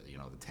Terminal, the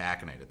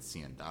taconite at the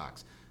CN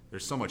docks.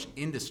 There's so much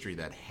industry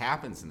that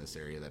happens in this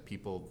area that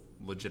people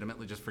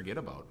legitimately just forget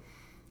about.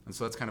 And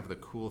so that's kind of the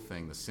cool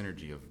thing, the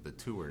synergy of the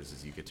tours,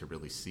 is you get to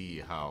really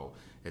see how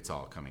it's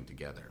all coming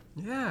together.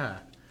 Yeah.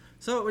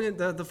 So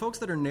the folks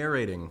that are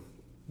narrating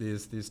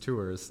these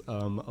tours, a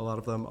lot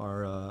of them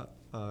are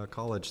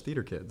college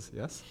theater kids,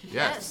 yes?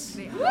 Yes.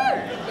 They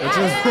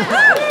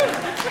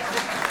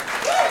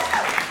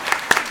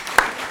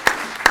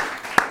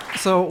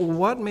So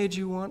what made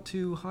you want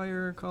to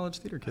hire college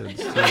theater kids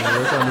to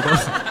work on the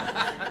bus?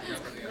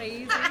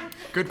 Crazy.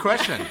 Good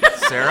question.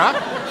 Sarah?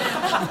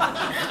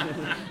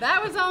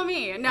 That was all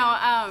me.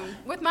 No,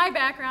 with my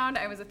background,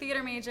 I was a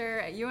theater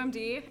major at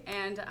UMD,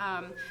 and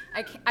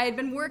I had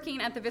been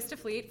working at the Vista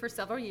Fleet for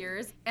several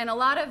years, and a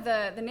lot of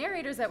the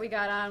narrators that we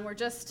got on were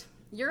just,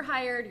 you're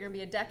hired, you're going to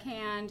be a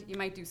deckhand, you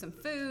might do some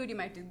food, you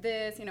might do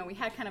this. You know, we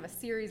had kind of a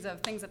series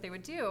of things that they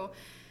would do.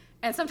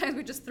 And sometimes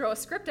we'd just throw a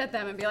script at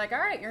them and be like, all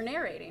right, you're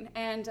narrating.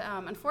 And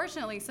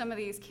unfortunately, some of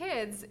these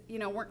kids,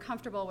 weren't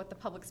comfortable with the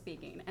public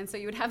speaking. And so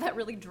you would have that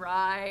really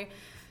dry,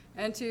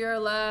 and to your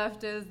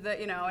left is the,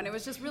 and it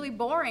was just really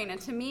boring. And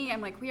to me, I'm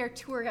like, we are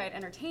tour guide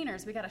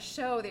entertainers. We got to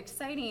show the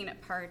exciting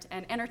part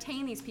and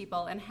entertain these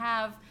people and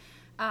have,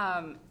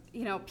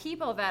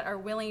 people that are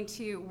willing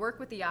to work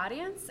with the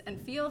audience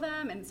and feel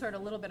them and sort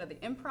of a little bit of the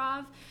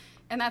improv.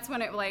 And that's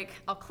when it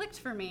all clicked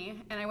for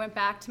me, and I went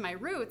back to my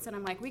roots, and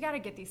I'm like, we got to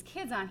get these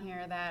kids on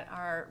here that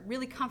are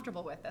really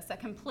comfortable with this, that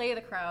can play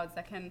the crowds,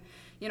 that can,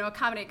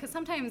 accommodate. Because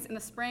sometimes in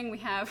the spring we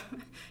have,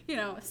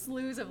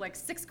 slews of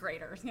 6th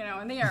graders,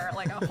 and they are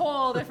a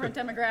whole different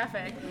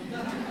demographic.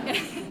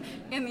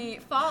 In the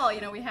fall,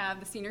 we have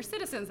the senior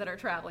citizens that are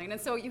traveling,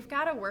 and so you've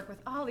got to work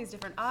with all these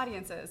different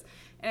audiences.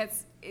 And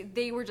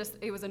it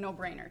was a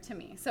no-brainer to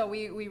me. So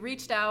we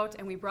reached out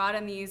and we brought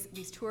in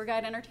these tour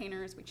guide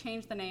entertainers. We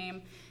changed the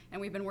name, and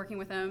we've been working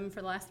with them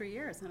for the last 3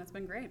 years, and it's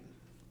been great.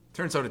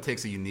 Turns out it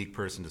takes a unique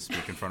person to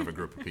speak in front of a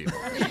group of people.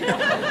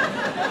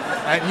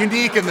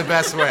 Unique in the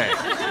best way.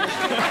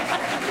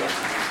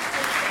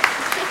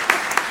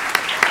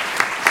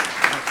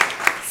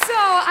 So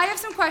I have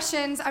some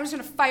questions. I'm just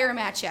going to fire them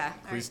at you.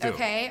 Please do.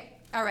 Okay?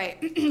 All right.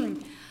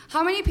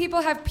 How many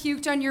people have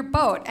puked on your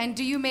boat, and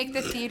do you make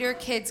the theater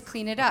kids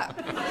clean it up?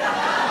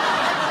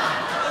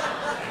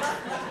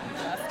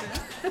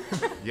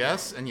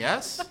 Yes and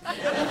yes.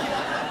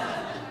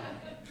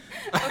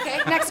 Okay,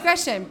 next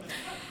question.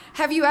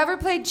 Have you ever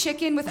played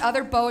chicken with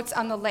other boats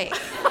on the lake?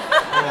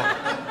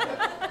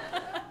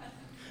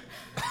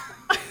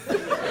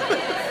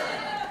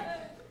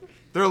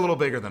 They're a little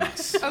bigger than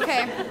us.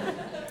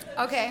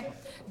 Okay.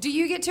 Do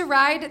you get to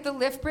ride the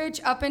lift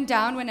bridge up and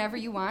down whenever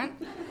you want?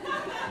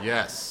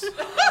 Yes.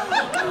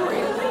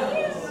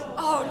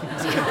 Oh,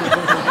 dear.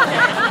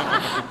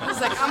 I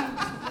was like,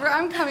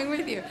 I'm coming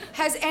with you.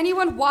 Has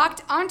anyone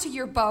walked onto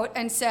your boat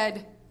and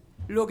said,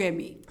 look at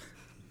me.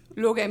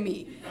 Look at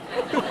me.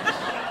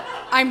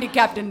 I'm the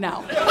captain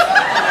now.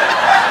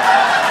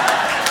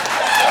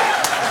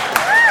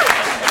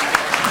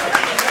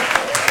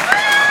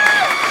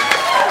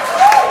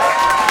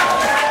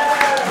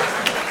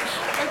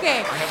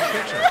 Okay.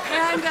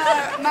 And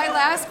my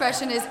last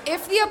question is,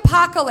 if the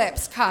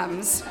apocalypse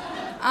comes,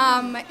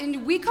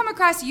 And we come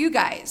across you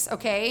guys,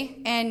 okay?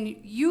 And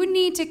you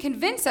need to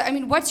convince us. I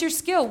mean, what's your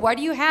skill? What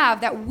do you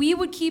have that we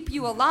would keep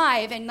you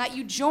alive and let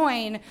you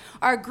join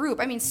our group?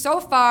 I mean, so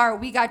far,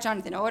 we got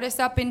Jonathan Otis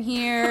up in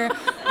here.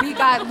 We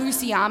got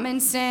Lucy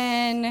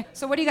Amundsen.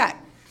 So what do you got?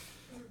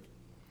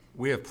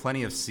 We have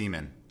plenty of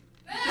semen.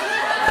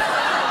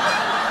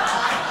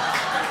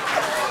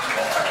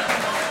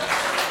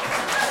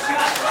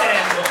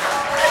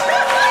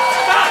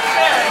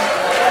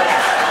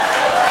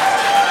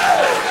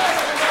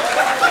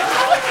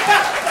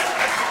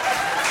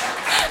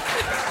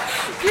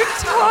 You're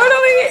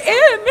totally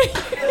in.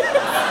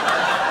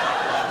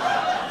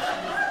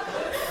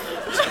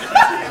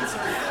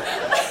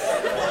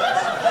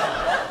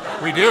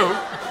 We do.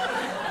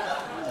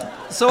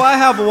 So I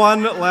have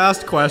one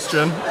last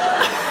question.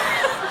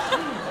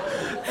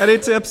 Any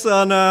tips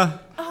on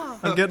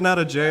getting out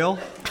of jail?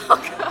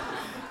 Well,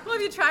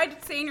 have you tried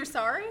saying you're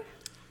sorry?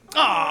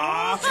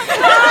 Aww.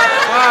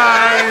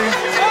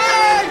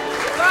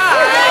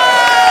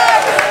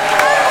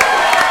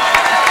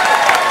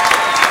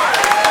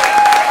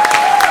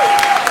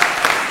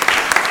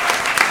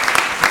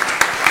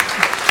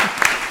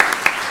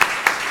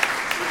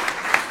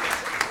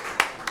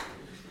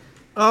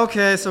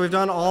 Okay, so we've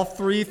done all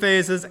 3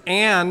 phases,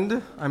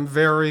 and I'm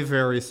very,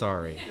 very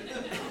sorry.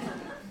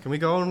 Can we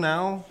go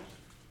now?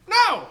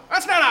 No,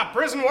 that's not how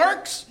prison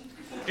works.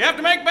 You have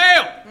to make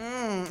bail.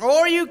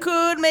 Or you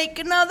could make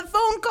another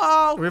phone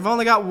call. We've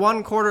only got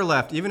 1 quarter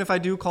left. Even if I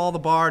do call the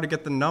bar to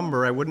get the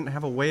number, I wouldn't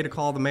have a way to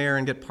call the mayor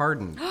and get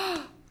pardoned.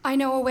 I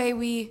know a way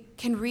we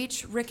can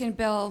reach Rick and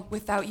Bill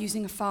without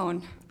using a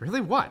phone.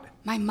 Really? What?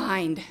 My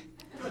mind.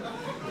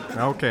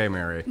 Okay,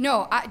 Mary.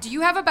 No, do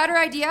you have a better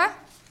idea?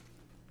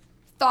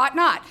 Thought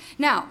not.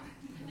 Now,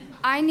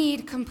 I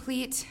need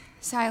complete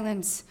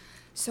silence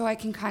so I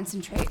can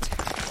concentrate.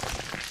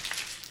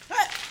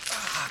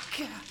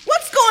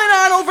 What's going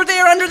on over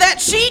there under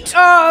that sheet?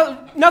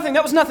 Nothing.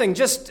 That was nothing.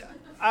 Just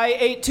I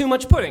ate too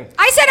much pudding.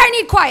 I said I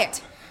need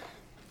quiet.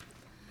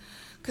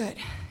 Good.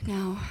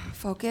 Now,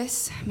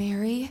 focus,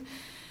 Mary.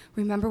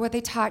 Remember what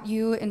they taught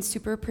you in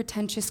super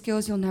pretentious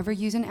skills you'll never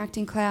use in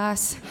acting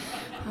class.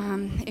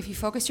 If you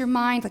focus your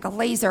mind like a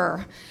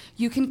laser,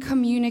 you can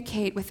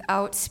communicate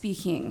without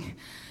speaking.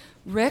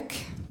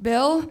 Rick,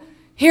 Bill,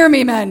 hear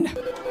me, men.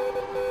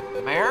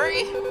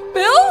 Mary?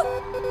 Bill?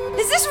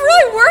 Is this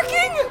really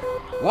working?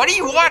 What do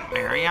you want,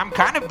 Mary? I'm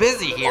kind of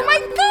busy here. Oh my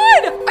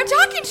God! I'm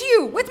talking to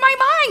you with my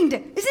mind.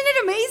 Isn't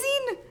it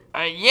amazing?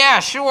 Yeah,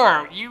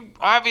 sure. You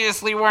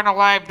obviously weren't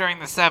alive during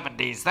the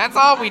 70s. That's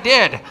all we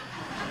did.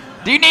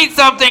 Do you need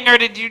something, or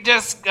did you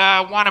just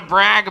want to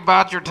brag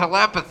about your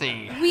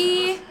telepathy?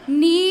 We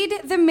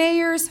need the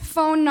mayor's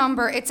phone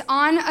number. It's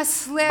on a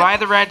slip. By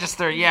the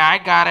register. Yeah, I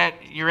got it.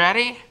 You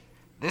ready?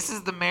 This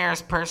is the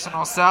mayor's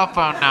personal cell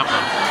phone number.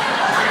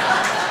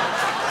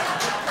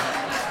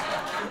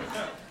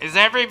 Is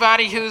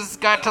everybody who's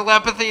got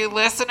telepathy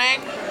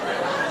listening?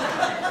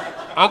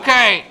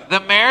 Okay, the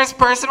mayor's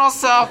personal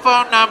cell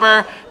phone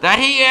number that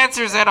he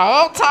answers at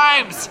all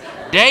times,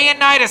 day and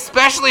night,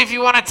 especially if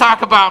you want to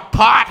talk about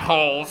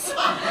potholes.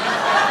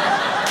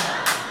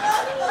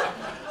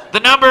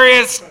 The number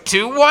is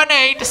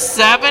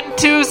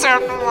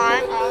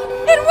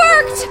 218-727. It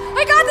worked!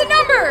 I got the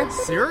number!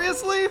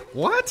 Seriously?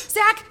 What?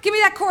 Zach, give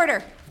me that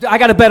quarter. I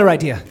got a better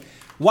idea.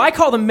 Why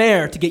call the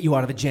mayor to get you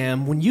out of a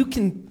jam when you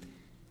can...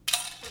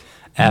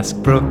 Ask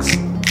Brooks.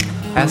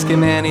 Ask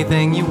him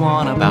anything you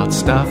want about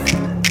stuff.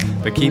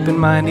 But keep in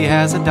mind he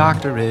has a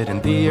doctorate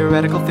in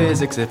theoretical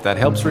physics. If that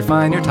helps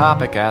refine your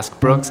topic, ask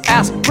Brooks.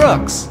 Ask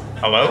Brooks!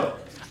 Hello?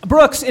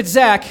 Brooks, it's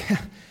Zach.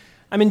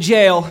 I'm in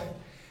jail.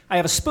 I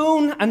have a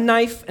spoon, a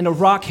knife, and a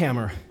rock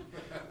hammer.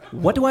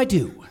 What do I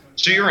do?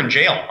 So you're in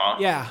jail, huh?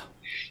 Yeah.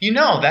 You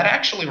know, that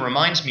actually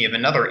reminds me of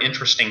another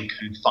interesting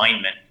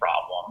confinement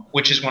problem,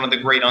 which is one of the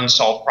great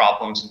unsolved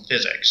problems in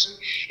physics.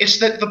 It's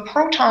that the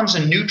protons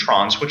and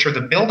neutrons, which are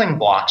the building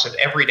blocks of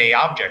everyday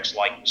objects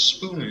like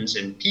spoons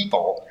and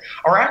people,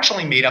 are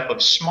actually made up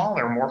of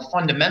smaller, more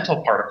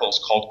fundamental particles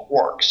called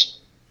quarks.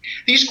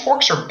 These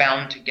quarks are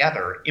bound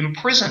together,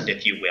 imprisoned,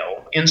 if you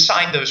will,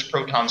 inside those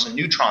protons and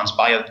neutrons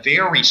by a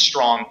very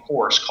strong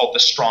force called the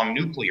strong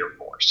nuclear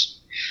force.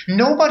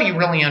 Nobody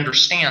really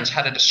understands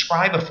how to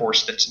describe a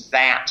force that's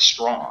that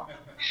strong.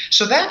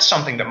 So that's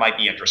something that might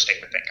be interesting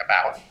to think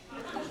about.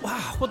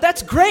 Wow, well,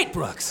 that's great,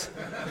 Brooks.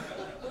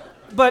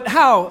 But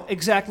how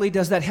exactly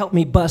does that help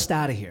me bust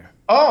out of here?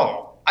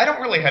 Oh, I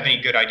don't really have any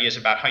good ideas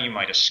about how you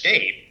might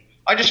escape.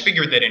 I just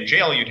figured that in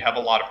jail you'd have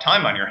a lot of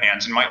time on your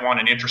hands and might want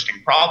an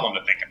interesting problem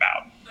to think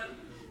about.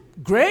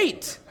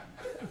 Great.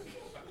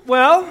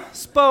 Well,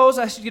 suppose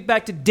I should get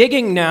back to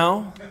digging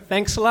now.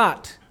 Thanks a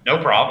lot.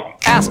 No problem.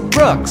 Ask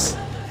Brooks.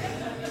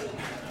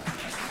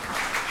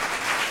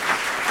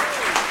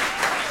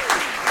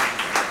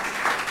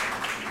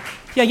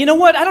 Yeah, you know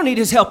what? I don't need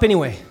his help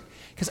anyway,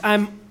 because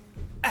I'm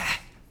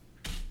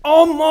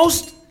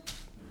almost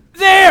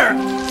there.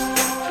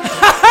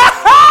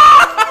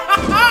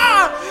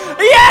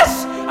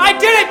 Yes, I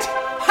did it.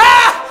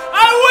 Ha!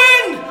 I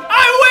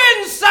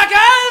win,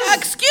 suckers!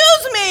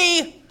 Excuse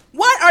me.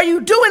 What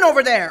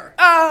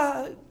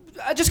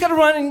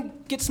run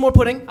and get some more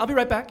pudding. I'll be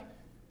right back.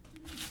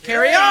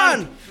 Carry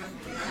on!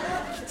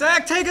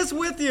 Zach, take us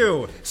with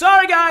you.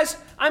 Sorry, guys.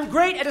 I'm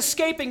great at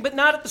escaping, but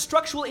not at the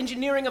structural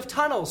engineering of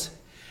tunnels.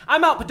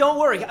 I'm out, but don't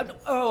worry.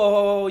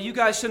 Oh, you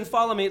guys shouldn't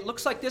follow me. It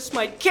looks like this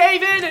might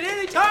cave in at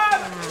any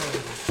time.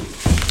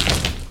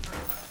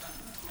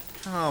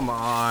 Come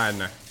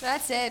on.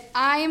 That's it.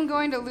 I am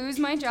going to lose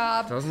my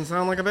job. Doesn't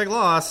sound like a big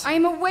loss. I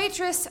am a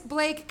waitress,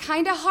 Blake.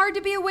 Kinda hard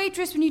to be a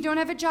waitress when you don't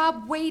have a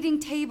job waiting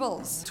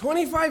tables.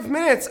 25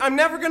 minutes. I'm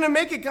never gonna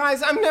make it,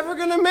 guys. I'm never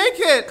gonna make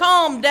it.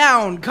 Calm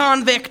down,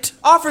 convict.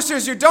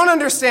 Officers, you don't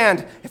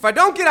understand. If I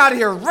don't get out of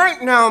here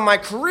right now, my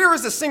career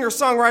as a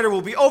singer-songwriter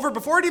will be over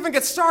before it even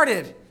gets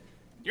started.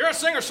 You're a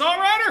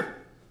singer-songwriter?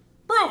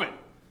 Prove it.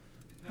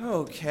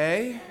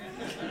 Okay.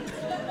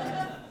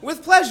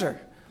 With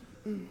pleasure.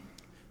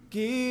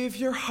 Give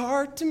your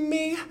heart to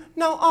me.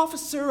 Now,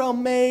 officer, I'll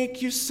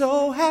make you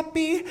so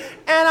happy.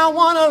 And I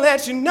want to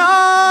let you know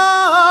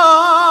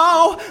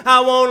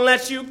I won't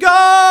let you go.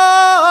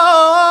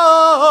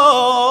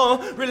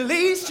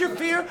 Release your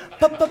fear.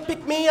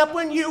 Pick me up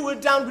when you were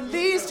down.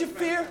 Release your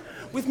fear.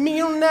 With me,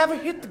 you'll never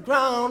hit the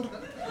ground.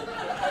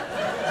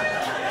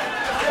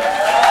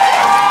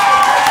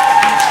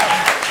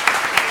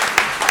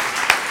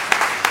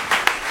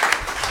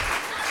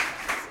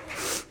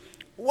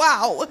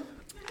 Wow.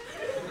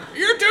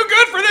 You're too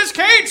good for this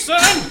cage,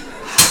 son.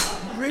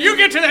 Really? You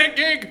get to that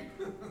gig,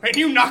 and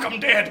you knock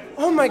him dead.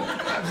 Oh, my...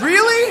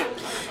 Really?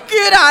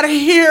 Get out of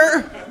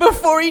here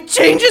before he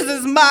changes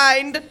his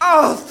mind.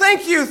 Oh,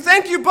 thank you.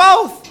 Thank you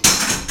both.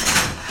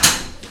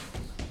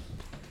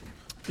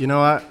 You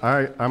know,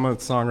 I'm a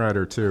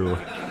songwriter, too.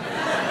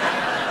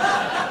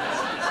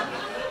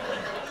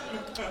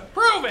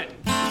 Prove it.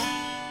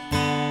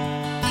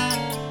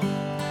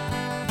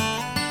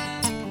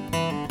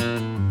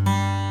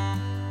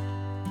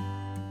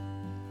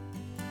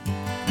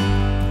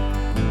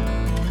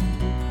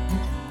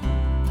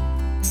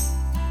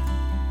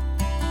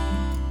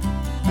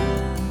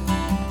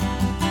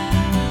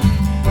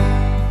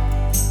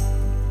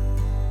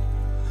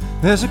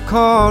 There's a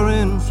car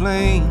in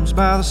flames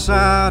by the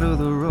side of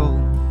the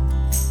road,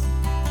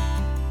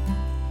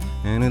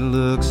 and it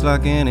looks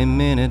like any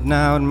minute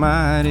now it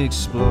might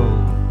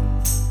explode.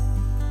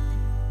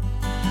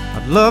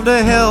 I'd love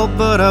to help,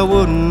 but I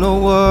wouldn't know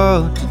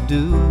what to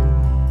do.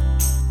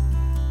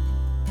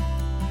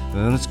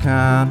 Well, it's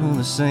kind of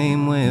the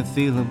same way I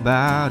feel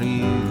about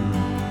you.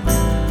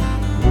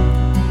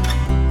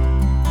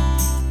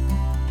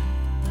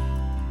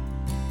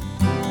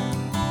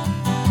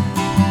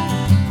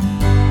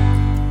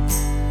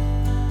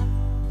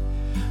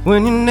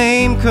 When your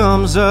name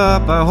comes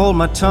up, I hold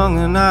my tongue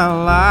and I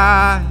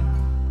lie.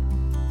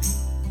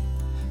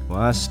 Well,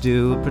 I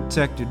still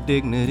protect your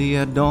dignity,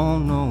 I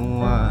don't know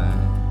why.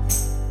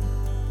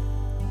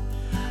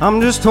 I'm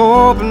just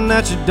hoping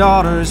that your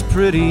daughter is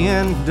pretty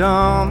and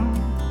dumb.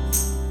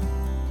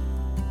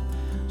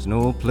 There's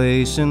no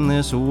place in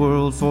this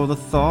world for the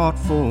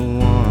thoughtful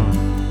one.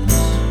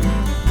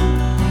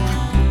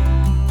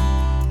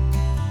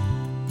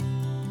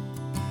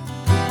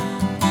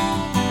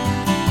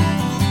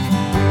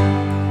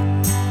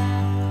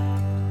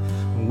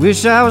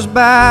 Wish I was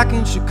back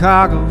in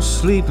Chicago,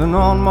 sleeping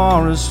on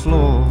Mara's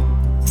floor.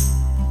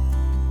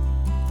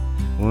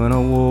 When I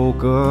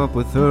woke up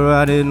with her,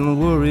 I didn't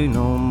worry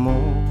no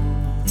more.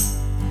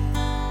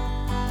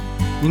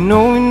 You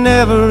know, we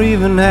never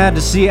even had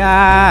to see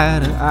eye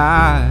to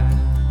eye.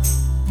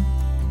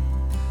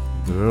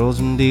 The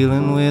girls I'm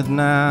dealing with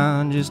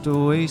now, I'm just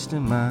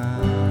wasting my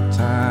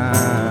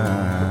time.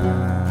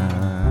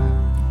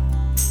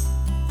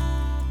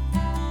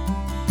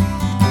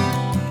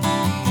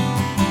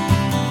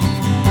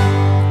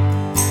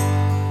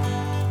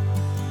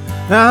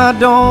 Now I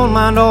don't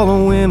mind all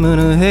the women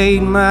who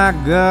hate my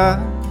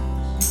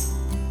guts.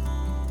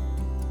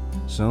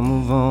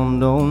 Some of them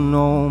don't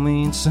know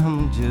me and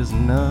some are just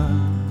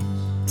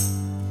nuts.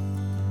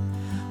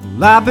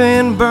 Well, I've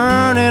been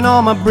burning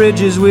all my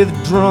bridges with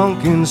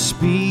drunken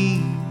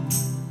speed.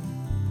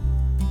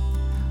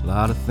 A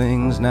lot of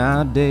things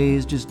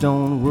nowadays just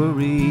don't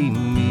worry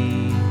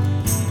me.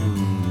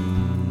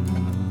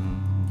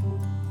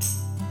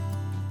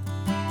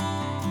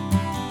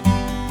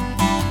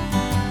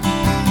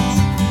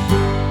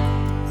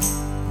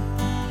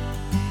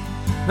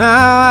 Now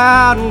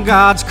out in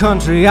God's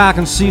country I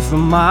can see for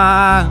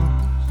miles.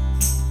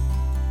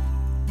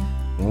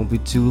 Won't be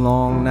too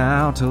long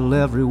now till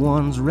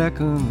everyone's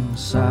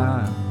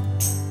reconciled.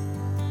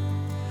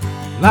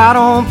 Well, I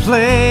don't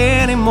play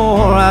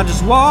anymore, I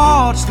just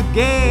watch the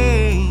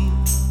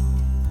game.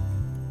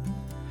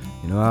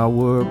 You know, I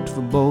worked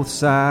for both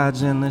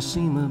sides and they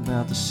seem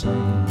about the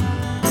same.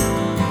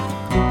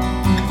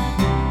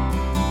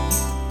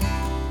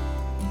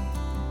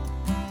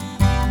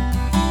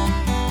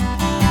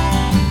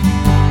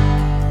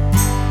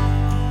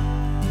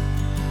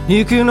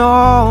 You can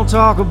all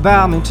talk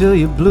about me till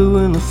you're blue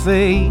in the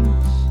face.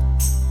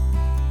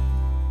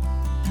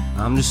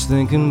 I'm just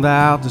thinking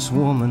about this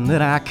woman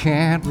that I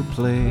can't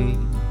replace.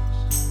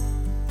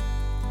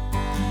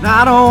 And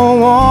I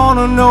don't want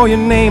to know your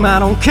name, I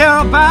don't care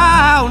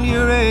about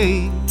your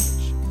age.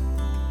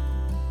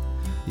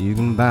 You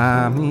can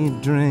buy me a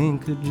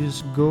drink or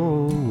just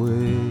go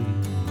away.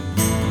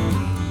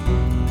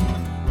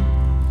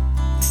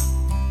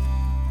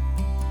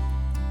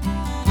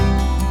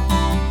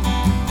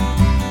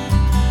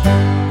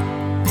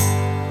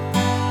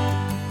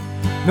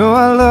 No,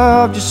 I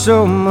loved you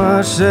so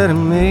much that it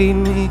made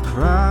me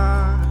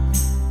cry.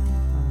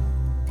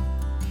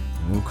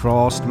 And it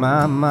crossed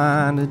my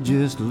mind to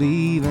just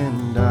leave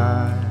and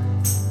die.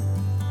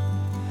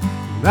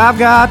 But I've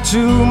got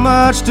too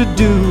much to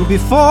do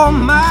before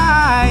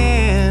my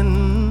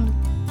end.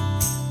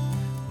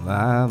 Well,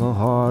 I have a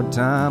hard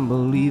time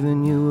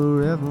believing you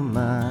were ever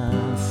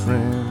my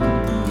friend.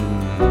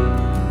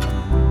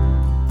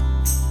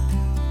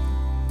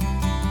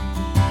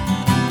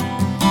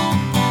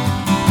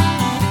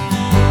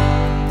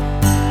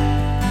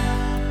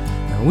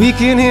 We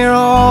can hear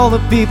all the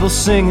people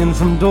singing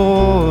from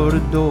door to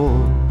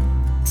door.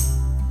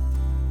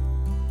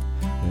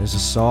 There's a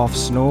soft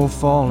snow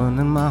falling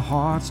and my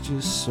heart's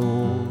just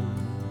sore.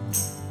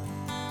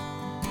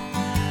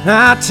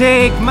 Now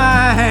take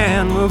my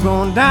hand, we're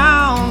going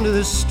down to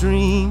the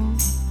stream.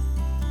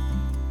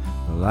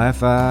 The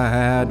life I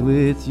had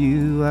with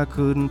you I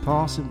couldn't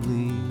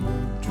possibly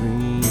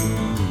dream.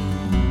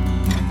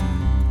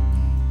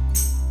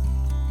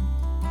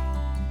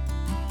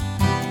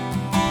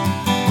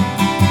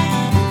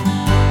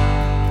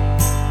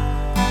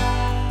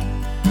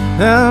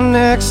 Now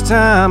next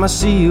time I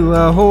see you,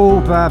 I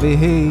hope I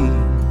behave.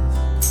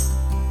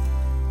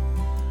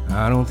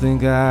 I don't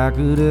think I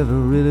could ever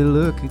really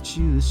look at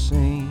you the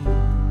same.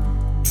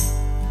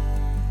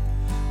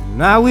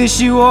 And I wish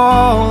you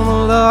all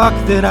the luck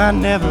that I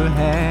never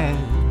had.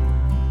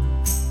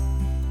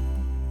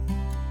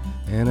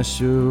 And I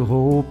sure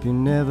hope you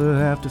never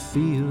have to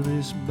feel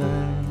this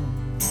bad.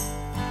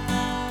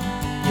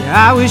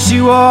 Yeah, I wish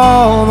you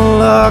all the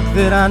luck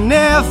that I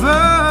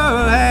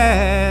never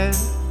had.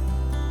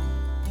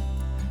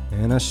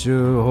 And I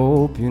sure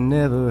hope you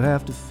never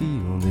have to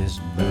feel this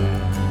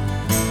bad.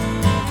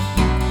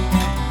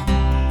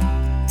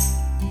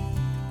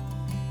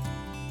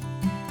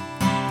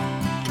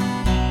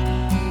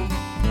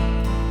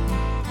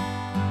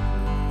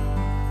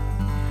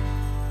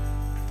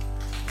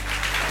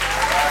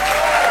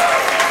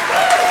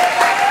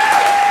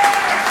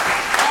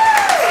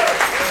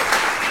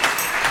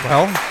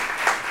 Well?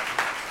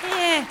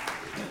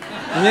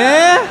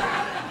 Yeah?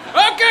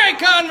 Okay,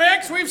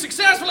 convicts, we've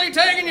successfully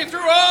taken you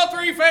through all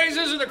 3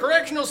 phases of the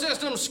correctional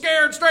system's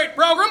Scared Straight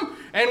program,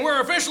 and we're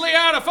officially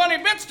out of funny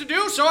bits to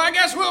do, so I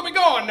guess we'll be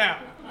going now.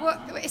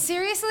 What,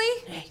 seriously?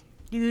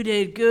 You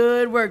did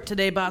good work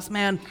today, boss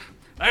man.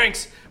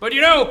 Thanks. But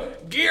you know,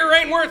 gear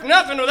ain't worth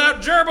nothing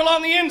without gerbil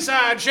on the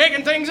inside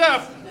shaking things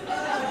up.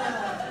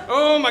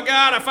 Oh my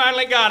God, I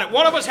finally got it.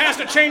 One of us has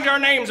to change our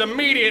names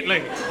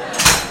immediately.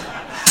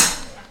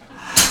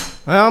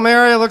 Well,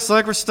 Mary, it looks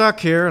like we're stuck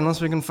here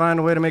unless we can find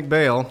a way to make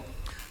bail.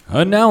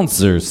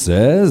 Announcer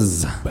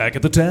says... Back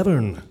at the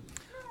tavern.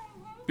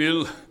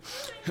 Bill,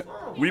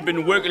 we've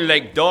been working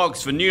like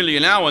dogs for nearly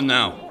an hour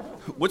now.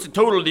 What's the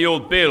total of the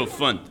old bail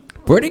fund?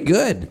 Pretty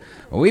good.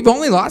 We've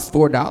only lost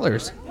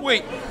 $4.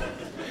 Wait,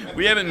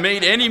 we haven't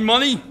made any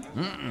money?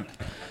 Mm-mm.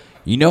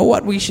 You know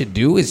what we should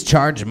do is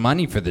charge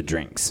money for the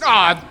drinks.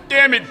 Ah,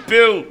 damn it,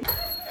 Bill.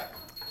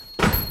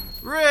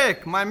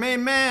 Rick, my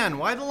main man,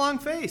 why the long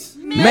face?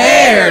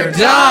 Mayor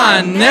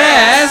Don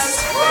Ness!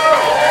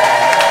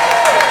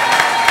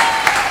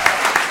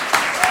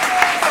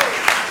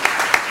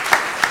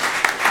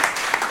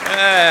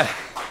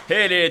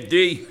 Hey there,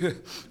 D.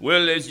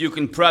 Well, as you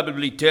can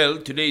probably tell,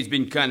 today's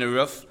been kind of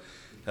rough.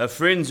 Our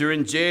friends are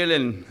in jail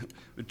and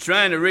we're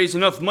trying to raise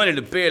enough money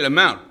to bail them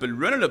out, but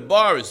running a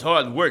bar is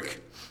hard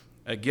work.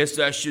 I guess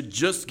I should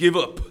just give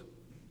up.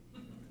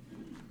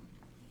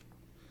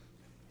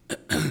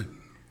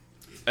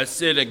 I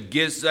said I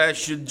guess I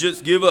should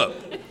just give up.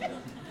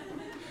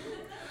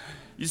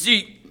 You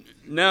see,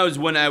 now is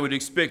when I would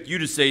expect you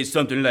to say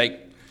something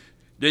like,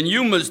 then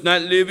you must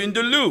not live in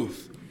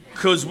Duluth,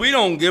 'cause we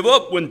don't give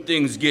up when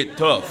things get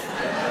tough.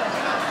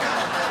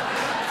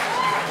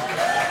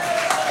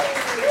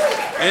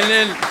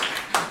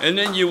 And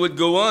then you would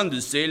go on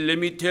to say, let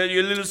me tell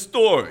you a little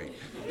story.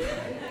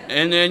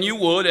 And then you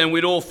would, and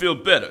we'd all feel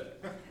better.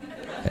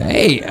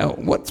 Hey,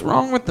 what's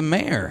wrong with the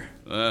mayor?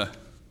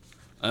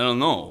 I don't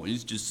know.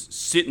 He's just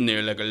sitting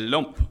there like a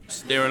lump,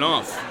 staring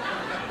off.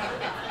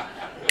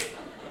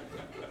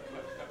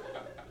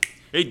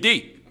 Hey,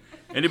 D,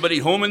 anybody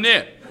home in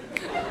there?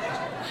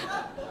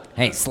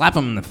 Hey, slap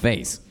him in the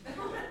face.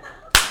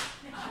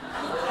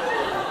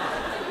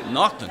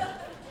 Nothing.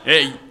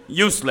 Hey,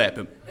 you slap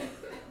him.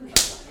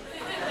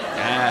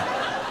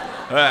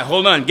 All right,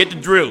 hold on. Get the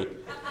drill.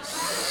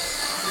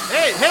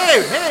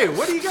 Hey,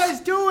 what are you guys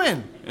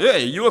doing?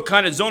 Hey, you were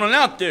kind of zoning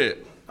out there.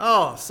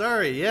 Oh,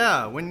 sorry,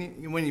 yeah.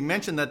 When you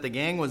mentioned that the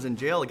gang was in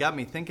jail, it got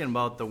me thinking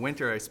about the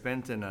winter I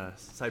spent in a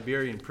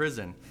Siberian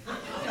prison.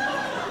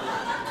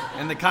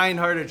 And the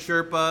kind-hearted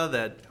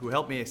Sherpa who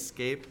helped me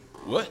escape.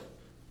 What?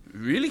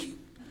 Really?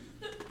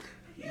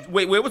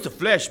 Wait, what's a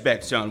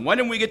flashback sound? Why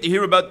didn't we get to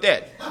hear about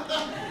that?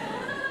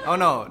 Oh,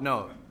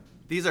 no.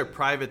 These are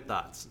private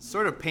thoughts.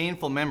 Sort of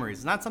painful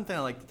memories. Not something I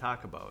like to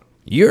talk about.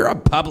 You're a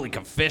public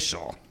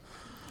official.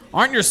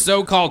 Aren't your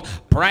so-called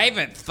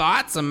private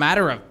thoughts a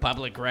matter of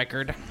public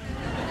record?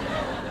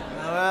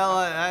 Well,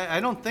 I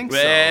don't think so.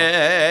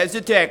 As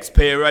a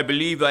taxpayer, I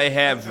believe I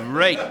have the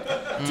right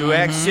to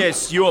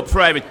access your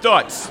private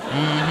thoughts.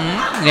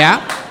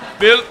 Yeah?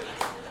 Bill,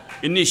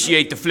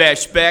 initiate the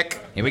flashback.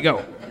 Here we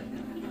go.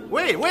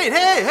 Wait,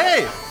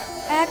 hey!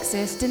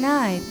 Access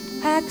denied.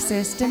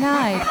 Access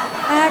denied.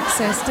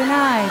 Access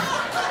denied.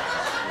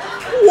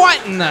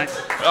 What in the...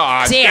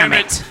 Aw, damn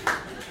it.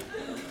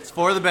 It's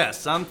for the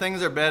best. Some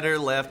things are better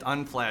left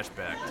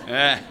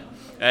unflashbacked.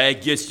 I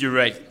guess you're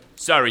right.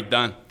 Sorry,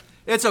 Don.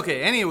 It's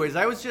okay. Anyways,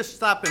 I was just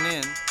stopping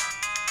in.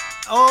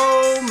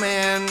 Oh,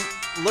 man.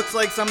 Looks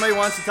like somebody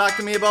wants to talk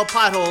to me about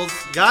potholes.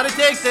 Gotta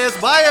take this.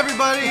 Bye,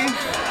 everybody.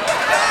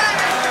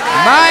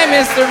 Bye,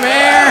 Mr.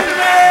 Mayor.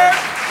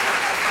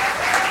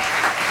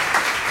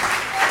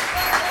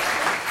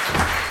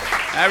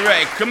 All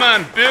right, come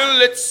on, Bill.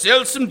 Let's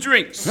sell some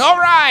drinks. All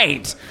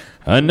right.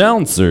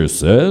 Announcer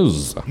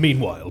says.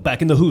 Meanwhile,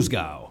 back in the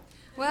Hoosgow.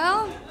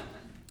 Well,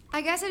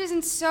 I guess it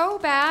isn't so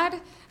bad.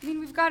 I mean,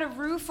 we've got a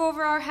roof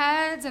over our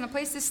heads and a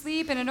place to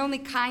sleep, and it only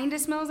kind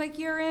of smells like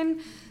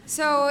urine.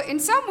 So, in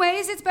some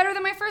ways, it's better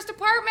than my first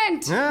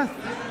apartment. Yeah.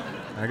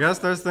 I guess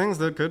there's things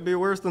that could be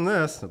worse than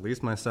this. At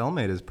least my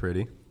cellmate is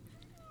pretty.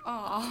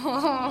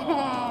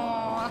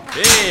 Oh.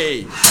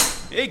 Hey,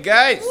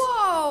 guys.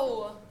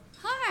 Whoa.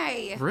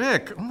 Hi.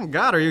 Rick, oh my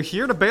God, are you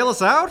here to bail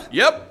us out?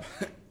 Yep.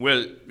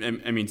 Well,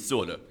 I mean,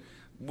 sorta.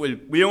 Well,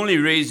 we only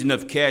raised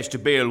enough cash to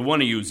bail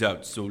one of yous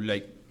out, so,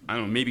 like, I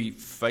don't know, maybe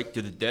fight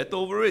to the death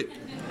over it?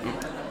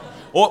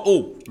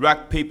 Oh,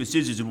 rock, paper,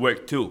 scissors would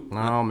work, too.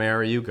 No,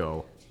 Mary, you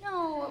go.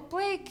 No,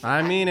 Blake.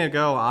 I mean it,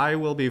 go. I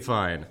will be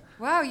fine.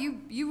 Wow, you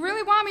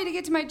really want me to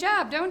get to my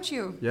job, don't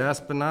you? Yes,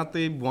 but not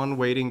the one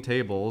waiting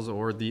tables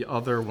or the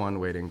other one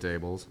waiting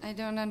tables. I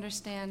don't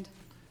understand.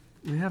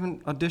 You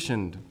haven't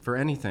auditioned for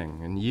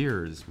anything in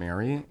years,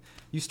 Mary.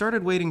 You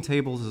started waiting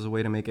tables as a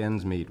way to make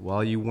ends meet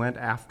while you went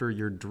after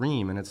your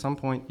dream, and at some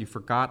point you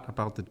forgot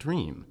about the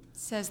dream.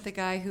 Says the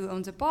guy who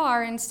owns a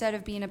bar instead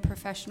of being a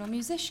professional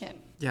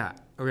musician. Yeah,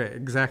 okay,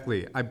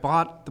 exactly. I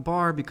bought the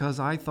bar because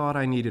I thought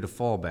I needed a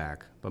fallback,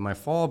 but my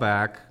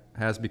fallback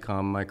has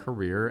become my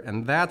career,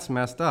 and that's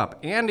messed up.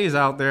 Andy's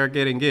out there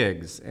getting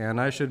gigs,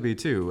 and I should be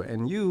too.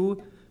 And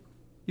you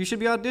should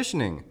be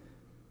auditioning.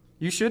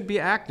 You should be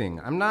acting.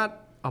 I'm not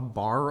a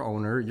bar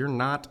owner. You're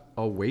not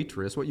a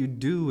waitress. What you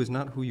do is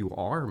not who you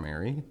are,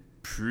 Mary.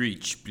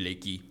 Preach,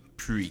 Blakey.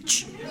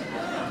 Preach.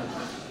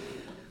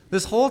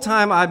 This whole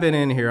time I've been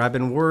in here, I've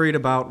been worried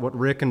about what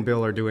Rick and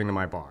Bill are doing to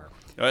my bar.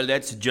 Well,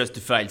 that's a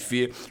justified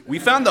fear. We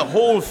found the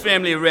whole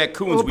family of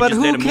raccoons. Well, but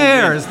who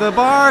cares? The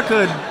bar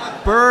could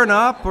burn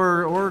up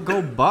or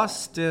go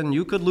bust, and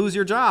you could lose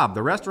your job.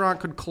 The restaurant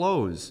could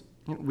close.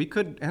 We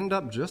could end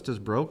up just as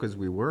broke as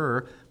we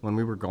were when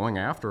we were going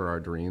after our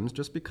dreams,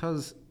 just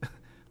because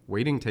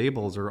waiting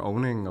tables or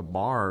owning a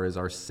bar is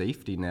our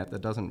safety net.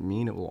 That doesn't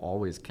mean it will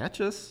always catch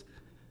us.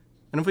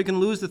 And if we can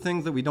lose the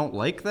things that we don't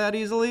like that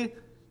easily,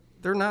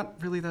 they're not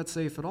really that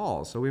safe at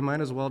all. So we might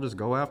as well just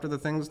go after the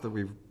things that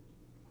we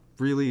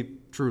really,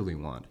 truly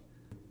want.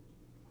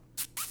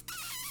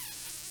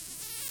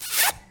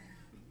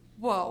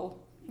 Whoa.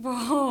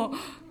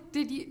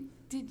 Did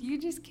you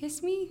just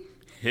kiss me?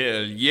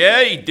 Hell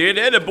yeah, he did.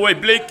 Attaboy,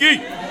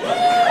 Blakey.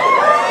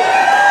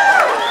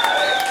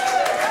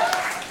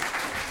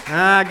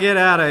 Get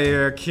out of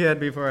here, kid,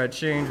 before I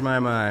change my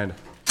mind.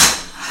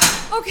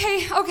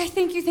 Okay,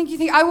 thank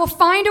you. I will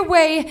find a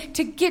way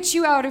to get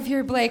you out of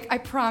here, Blake, I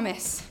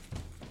promise.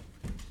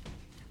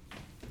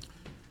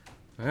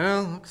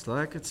 Well, looks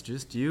like it's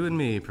just you and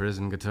me,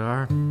 prison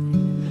guitar.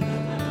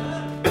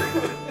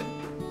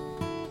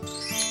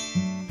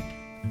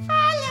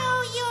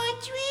 Follow your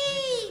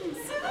dreams.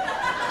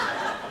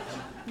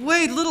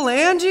 Wait, little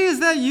Angie, is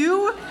that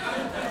you?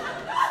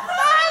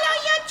 Follow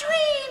your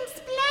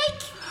dreams,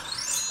 Blake.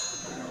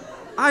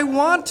 I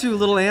want to,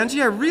 little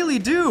Angie, I really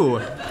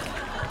do.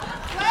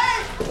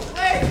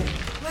 Blake!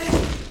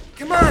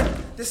 Come on!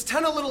 This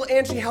tunnel little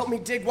Angie helped me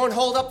dig won't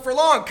hold up for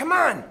long. Come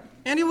on!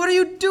 Andy, what are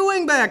you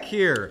doing back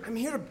here? I'm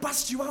here to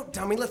bust you out,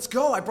 dummy. Let's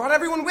go. I brought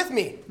everyone with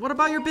me. What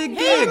about your big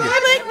gig?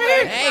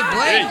 Hey,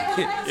 Blake.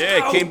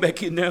 Yeah, I came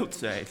back in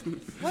outside.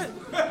 What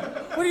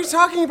are you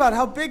talking about?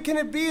 How big can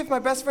it be if my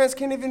best friends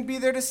can't even be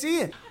there to see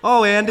it?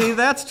 Oh, Andy,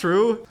 that's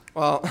true.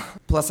 Well,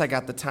 plus I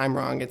got the time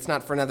wrong. It's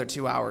not for another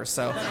 2 hours,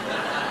 so...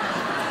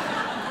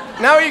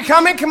 Now are you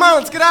coming? Come on,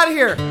 let's get out of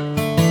here.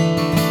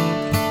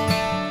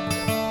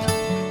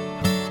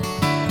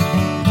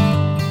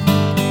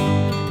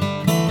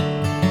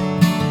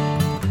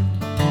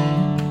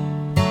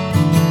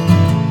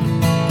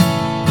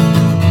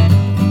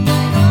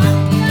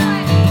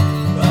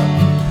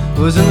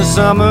 It was in the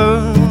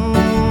summer,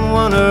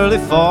 one early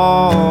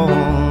fall,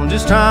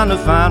 just trying to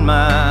find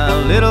my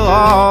little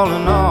all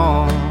in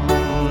all.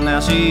 Now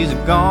she's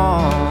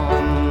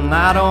gone,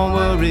 I don't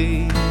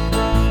worry,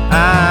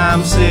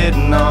 I'm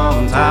sitting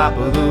on top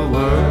of the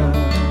world.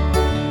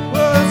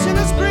 Was in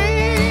the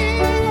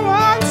spring,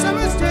 one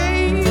summer's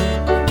day,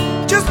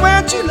 just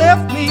when she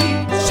left me,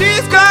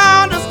 she's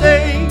gone to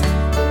stay.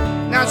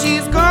 Now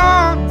she's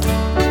gone,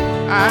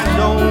 I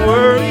don't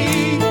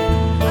worry,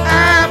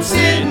 I'm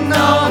sitting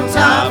on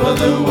top of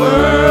the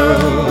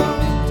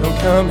world. Don't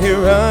come here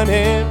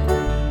running,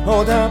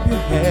 hold up your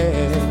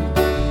hand.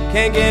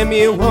 Can't get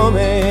me a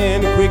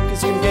woman quick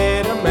as you can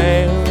get a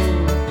man.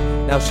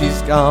 Now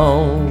she's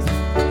gone,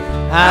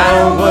 I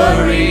don't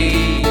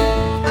worry,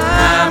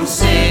 I'm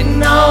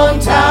sitting on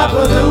top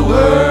of the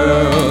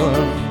world.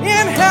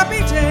 In happy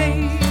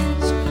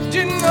days,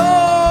 didn't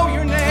know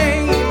your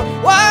name.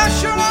 Why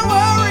should I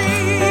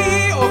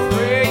worry or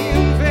pray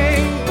in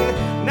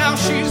vain? Now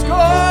she's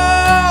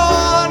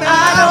gone,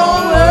 I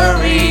don't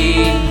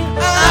worry,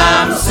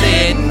 I'm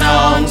sitting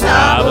on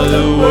top of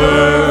the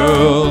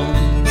world.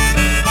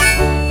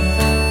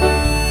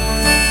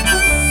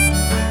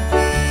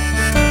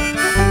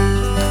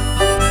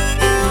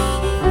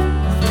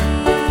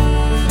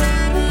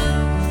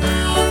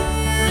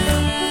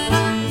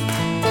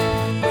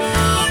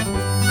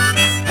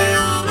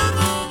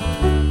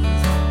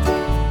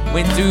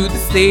 Went to the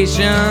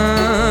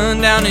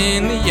station down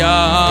in the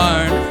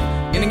yard,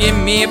 gonna get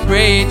me a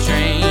freight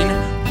train,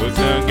 but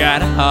I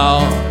got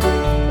hard.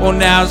 Well,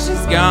 now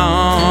she's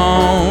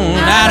gone,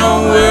 I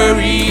don't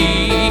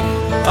worry,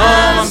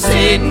 I'm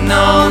sitting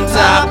on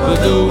top of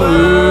the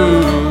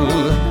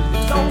world.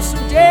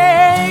 Lonesome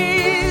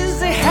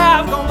days, they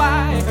have gone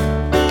by.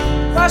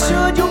 Why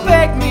should you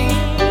beg me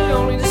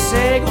only to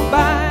say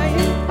goodbye?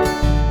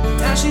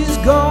 Now she's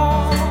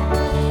gone,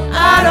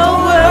 I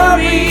don't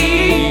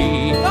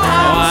worry,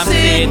 I'm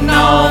sitting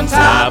on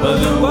top of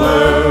the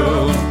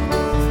world.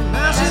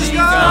 Now she's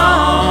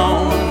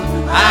gone,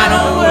 I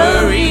don't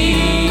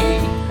worry,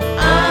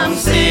 I'm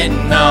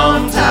sitting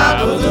on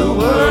top of the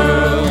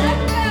world.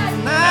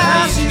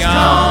 Now she's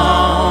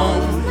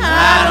gone,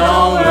 I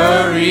don't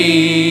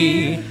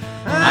worry,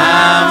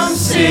 I'm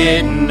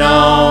sitting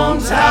on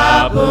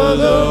top of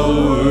the world.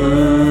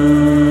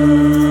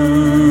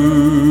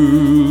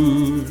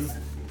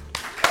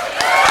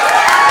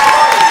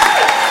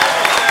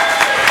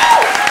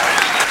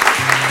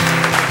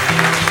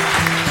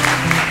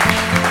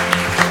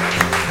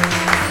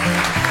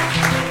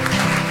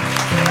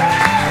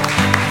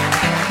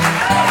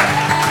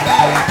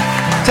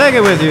 Take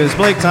it with you is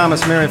Blake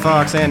Thomas, Mary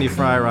Fox, Andy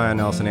Fry, Ryan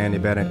Nelson, Andy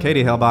Bennett,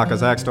 Katie Hellbacher,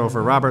 Zach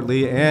Stouffer, Robert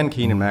Lee, and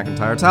Keenan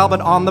McIntyre Talbot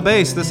on the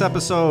bass. This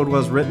episode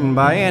was written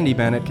by Andy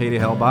Bennett, Katie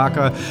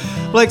Hellbacher,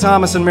 Blake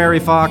Thomas, and Mary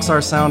Fox. Our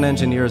sound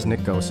engineer is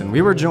Nick Gosen.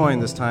 We were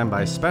joined this time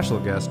by special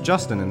guests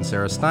Justin and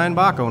Sarah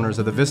Steinbach, owners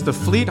of the Vista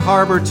Fleet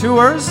Harbor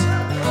Tours.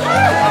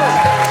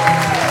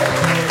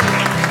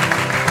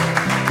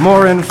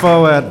 More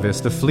info at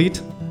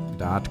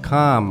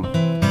vistafleet.com.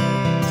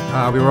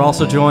 We were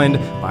also joined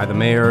by the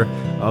mayor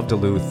of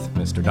Duluth,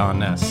 Mr. Don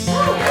Ness.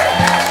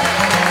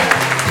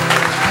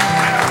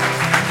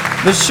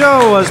 The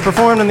show was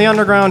performed in the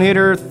Underground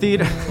Theater.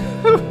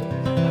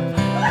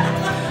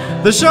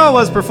 The show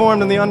was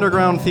performed in the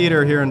Underground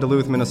Theater here in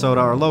Duluth,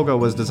 Minnesota. Our logo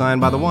was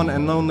designed by the one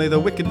and only, the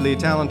wickedly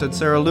talented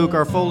Sarah Luke.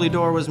 Our Foley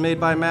door was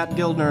made by Matt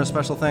Gildner.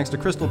 Special thanks to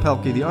Crystal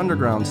Pelkey, the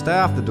Underground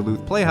staff, the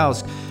Duluth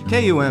Playhouse,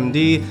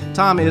 KUMD,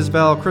 Tom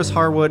Isbell, Chris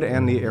Harwood,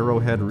 and the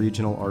Arrowhead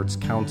Regional Arts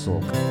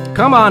Council.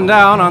 Come on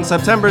down on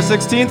September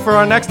 16th for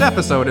our next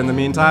episode. In the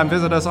meantime,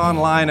 visit us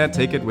online at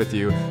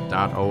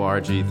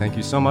takeitwithyou.org. Thank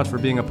you so much for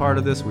being a part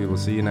of this. We will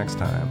see you next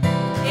time.